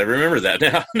 Yes, I remember that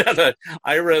now. Now that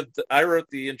I wrote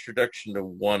the introduction to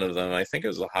one of them. I think it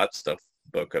was a Hot Stuff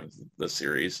book of the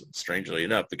series, strangely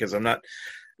enough, because I'm not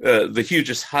the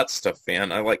hugest Hot Stuff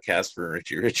fan. I like Casper and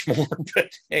Richie Rich more,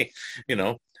 but hey,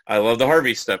 I love the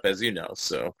Harvey stuff, as you know.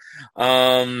 So,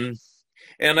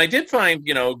 and I did find,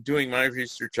 doing my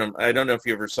research on, I don't know if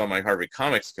you ever saw my Harvey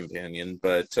Comics companion,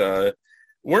 but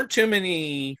weren't too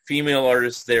many female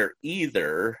artists there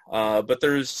either, but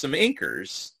there's some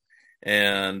inkers,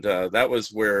 and that was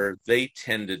where they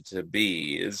tended to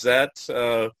be. Is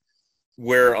that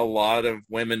where a lot of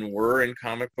women were in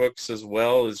comic books as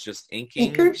well, as just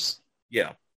inking? Inkers?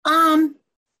 Yeah.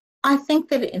 I think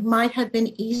that it might have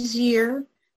been easier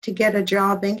to get a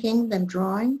job inking than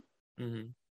drawing. Mm-hmm.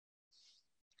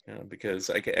 Because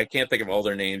I can't think of all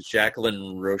their names.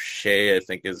 Jacqueline Roche, I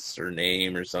think, is her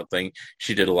name or something.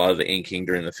 She did a lot of the inking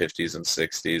during the 50s and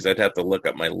 60s. I'd have to look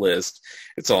up my list.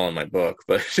 It's all in my book.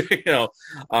 But,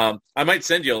 I might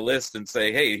send you a list and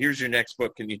say, hey, here's your next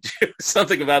book. Can you do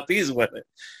something about these women?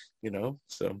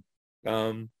 So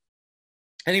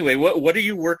anyway, what are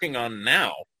you working on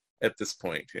now at this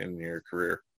point in your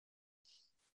career?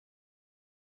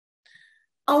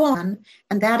 And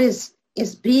that is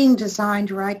being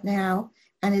designed right now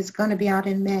and is going to be out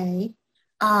in May.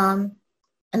 And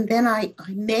then I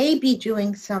may be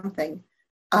doing something.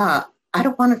 I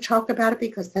don't want to talk about it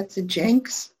because that's a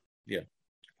jinx. Yeah,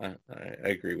 I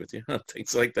agree with you.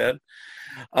 Things like that.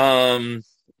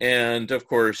 And of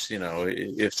course,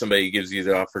 if somebody gives you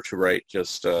the offer to write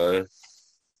just,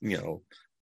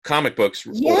 comic books.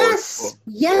 Yes,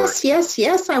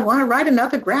 yes. I want to write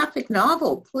another graphic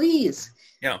novel, please.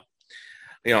 Yeah.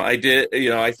 I did,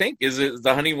 I think, is it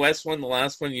the Honey West one, the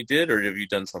last one you did, or have you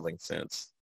done something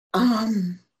since?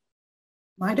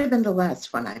 Might have been the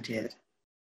last one I did.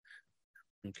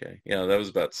 Okay. Yeah, that was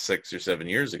about 6 or 7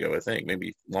 years ago, I think,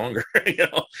 maybe longer,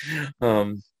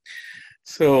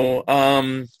 So,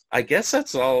 I guess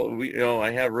that's all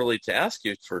I have really to ask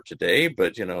you for today,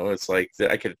 but, it's like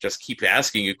I could just keep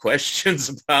asking you questions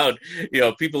about,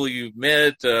 people you've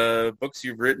met, books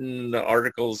you've written,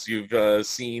 articles you've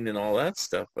seen and all that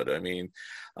stuff. But I mean,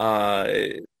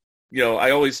 I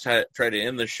always try to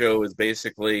end the show with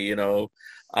basically,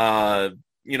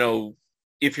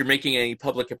 if you're making any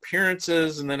public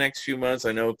appearances in the next few months.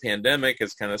 I know pandemic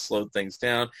has kind of slowed things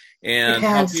down, and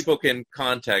how people can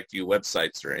contact you,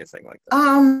 websites or anything like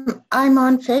that. I'm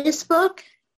on Facebook,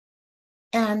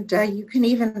 and you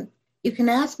can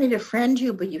ask me to friend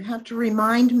you, but you have to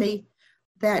remind me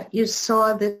that you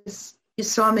saw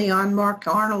me on Mark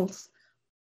Arnold's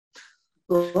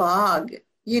blog,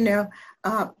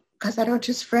 because I don't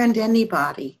just friend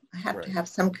anybody. I have to have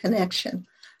some connection.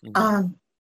 Mm-hmm.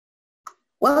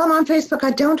 Well, I'm on Facebook. I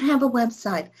don't have a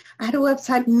website. I had a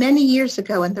website many years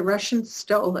ago, and the Russians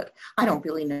stole it. I don't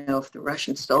really know if the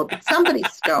Russians stole it, but somebody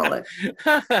stole it.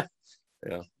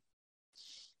 Yeah.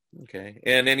 Okay.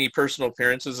 And any personal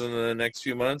appearances in the next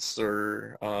few months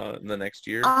or in the next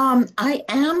year? I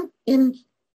am in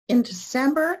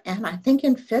December, and I think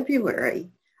in February.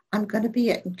 I'm going to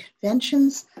be at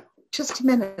conventions. Just a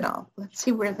minute. Let's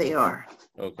see where they are.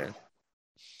 Okay.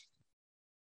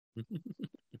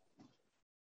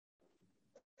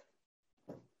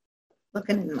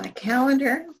 Looking in my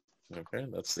calendar. Okay,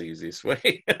 that's the easiest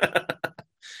way.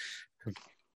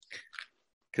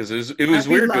 Because it was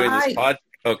weird doing this pod.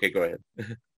 Okay, go ahead.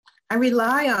 I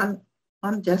rely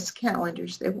on desk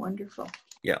calendars. They're wonderful.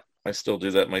 Yeah, I still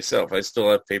do that myself. I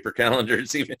still have paper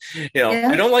calendars. Even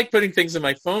I don't like putting things in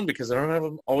my phone because I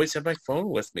don't always have my phone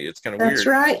with me. It's kind of weird. That's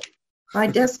right. My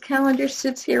desk calendar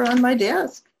sits here on my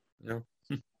desk. No.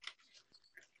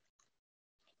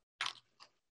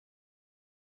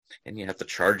 And you have to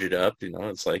charge it up,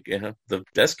 it's like, the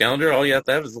desk calendar, all you have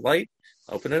to have is the light,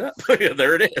 open it up. Yeah,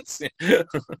 there it is.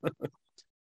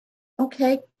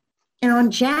 Okay. And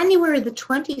on January the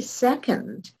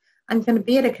 22nd, I'm going to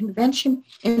be at a convention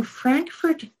in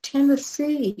Frankfort,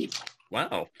 Tennessee.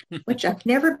 Wow. Which I've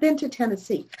never been to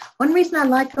Tennessee. One reason I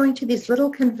like going to these little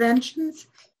conventions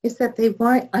is that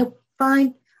I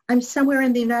find I'm somewhere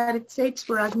in the United States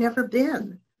where I've never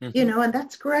been, and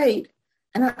that's great.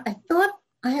 And I thought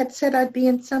I had said I'd be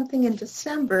in something in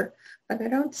December, but I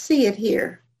don't see it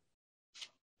here.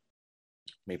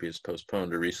 Maybe it's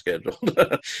postponed or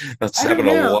rescheduled. That's happened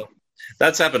a lot.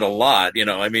 That's happened a lot.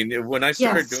 I mean, when I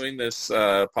started doing this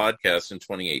podcast in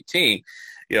 2018,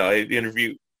 I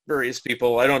interview various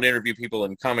people. I don't interview people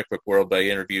in comic book world, but I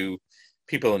interview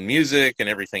people in music and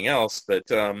everything else, but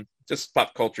just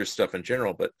pop culture stuff in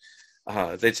general. But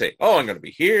they'd say, "Oh, I'm going to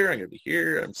be here. I'm going to be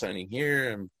here. I'm signing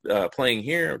here. I'm playing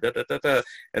here."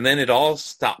 And then it all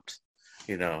stopped,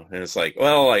 And it's like,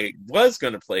 well, I was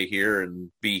going to play here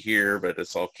and be here, but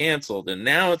it's all canceled. And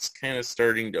now it's kind of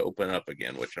starting to open up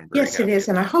again, which I'm very happy it is.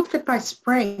 And I hope that by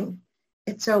spring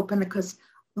it's open, because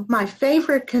my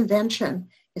favorite convention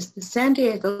is the San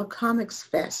Diego Comics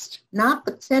Fest, not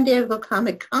the San Diego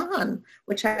Comic Con,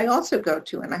 which I also go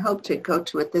to, and I hope to go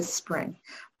to it this spring.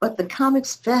 But the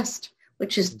Comics Fest,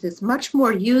 which is this much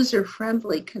more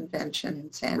user-friendly convention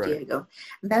in San Diego.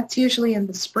 And that's usually in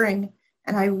the spring,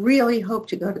 and I really hope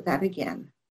to go to that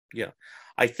again. Yeah.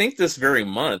 I think this very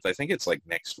month, I think it's like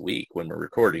next week when we're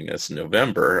recording this in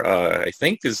November, I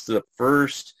think is the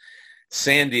first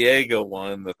San Diego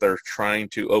one that they're trying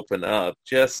to open up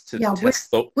just to test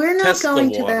the water. We're not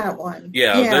going to that one.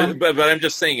 Yeah. But I'm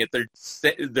just saying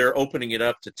they're opening it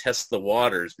up to test the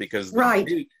waters, because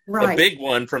the big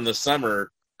one from the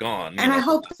summer gone. And I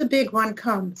hope the big one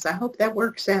comes. I hope that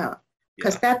works out,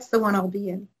 because that's the one I'll be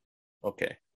in.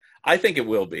 Okay. I think it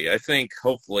will be. I think,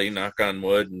 hopefully, knock on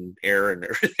wood and air and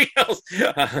everything else,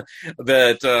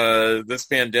 that this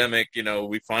pandemic,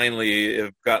 we finally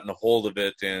have gotten a hold of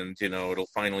it, and, it'll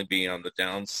finally be on the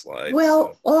downslide.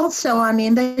 Well, also, I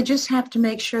mean, they just have to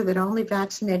make sure that only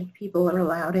vaccinated people are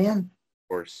allowed in. Of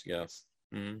course, yes.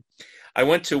 Mm-hmm. I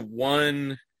went to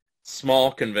one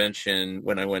small convention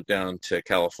when I went down to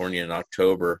California in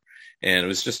October, and it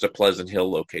was just a Pleasant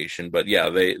Hill location. But,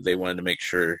 yeah, they wanted to make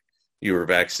sure you were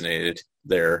vaccinated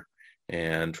there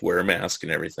and wear a mask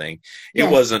and everything. It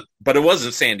wasn't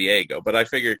San Diego, but I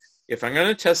figured if I'm going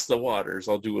to test the waters,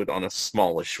 I'll do it on a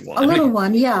smallish one. A little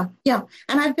one, yeah.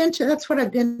 And that's what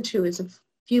I've been to, is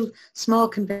few small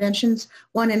conventions,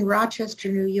 one in Rochester,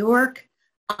 New York,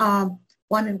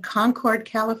 one in Concord,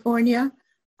 California,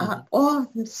 all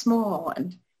of them small,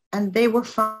 and they were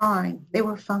fine. They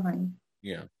were fine.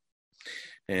 Yeah.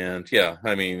 And yeah,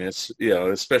 I mean, it's,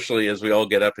 especially as we all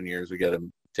get up in years, we got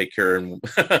to take care and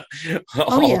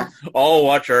all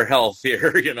watch our health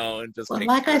here, and just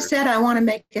like I said, I want to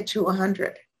make it to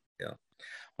 100. Yeah.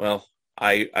 Well,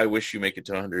 I wish you make it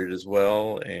to 100 as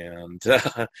well. And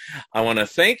I want to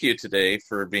thank you today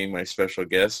for being my special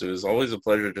guest. It was always a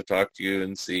pleasure to talk to you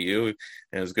and see you. And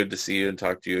it was good to see you and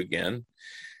talk to you again.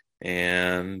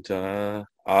 And,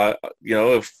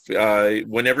 if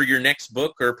whenever your next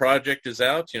book or project is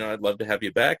out, I'd love to have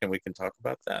you back and we can talk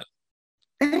about that.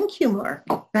 Thank you, Mark.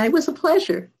 It was a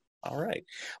pleasure. All right.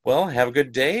 Well, have a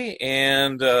good day.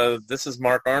 And this is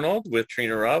Mark Arnold with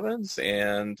Trina Robbins.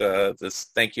 And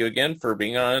thank you again for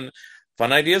being on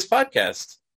Fun Ideas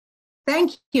Podcast.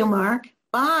 Thank you, Mark.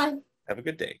 Bye. Have a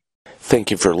good day.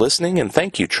 Thank you for listening, and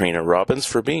thank you, Trina Robbins,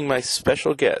 for being my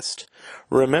special guest.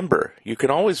 Remember, you can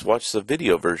always watch the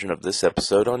video version of this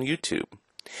episode on YouTube.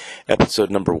 Episode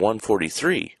number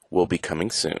 143 will be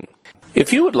coming soon.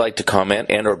 If you would like to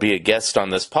comment and or be a guest on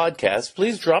this podcast,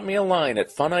 please drop me a line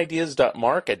at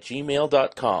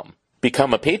funideas.mark@gmail.com.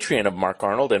 Become a Patreon of Mark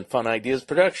Arnold and Fun Ideas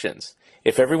Productions.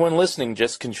 If everyone listening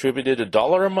just contributed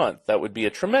 $1 a month, that would be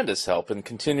a tremendous help in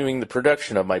continuing the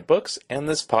production of my books and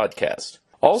this podcast.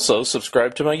 Also,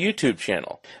 subscribe to my YouTube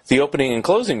channel. The opening and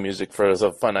closing music for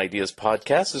the Fun Ideas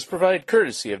podcast is provided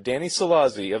courtesy of Danny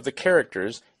Salazzi of The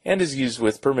Characters and is used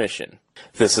with permission.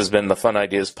 This has been the Fun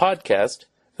Ideas podcast.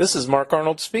 This is Mark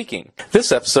Arnold speaking.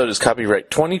 This episode is copyright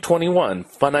 2021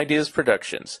 Fun Ideas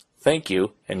Productions. Thank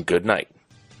you and good night.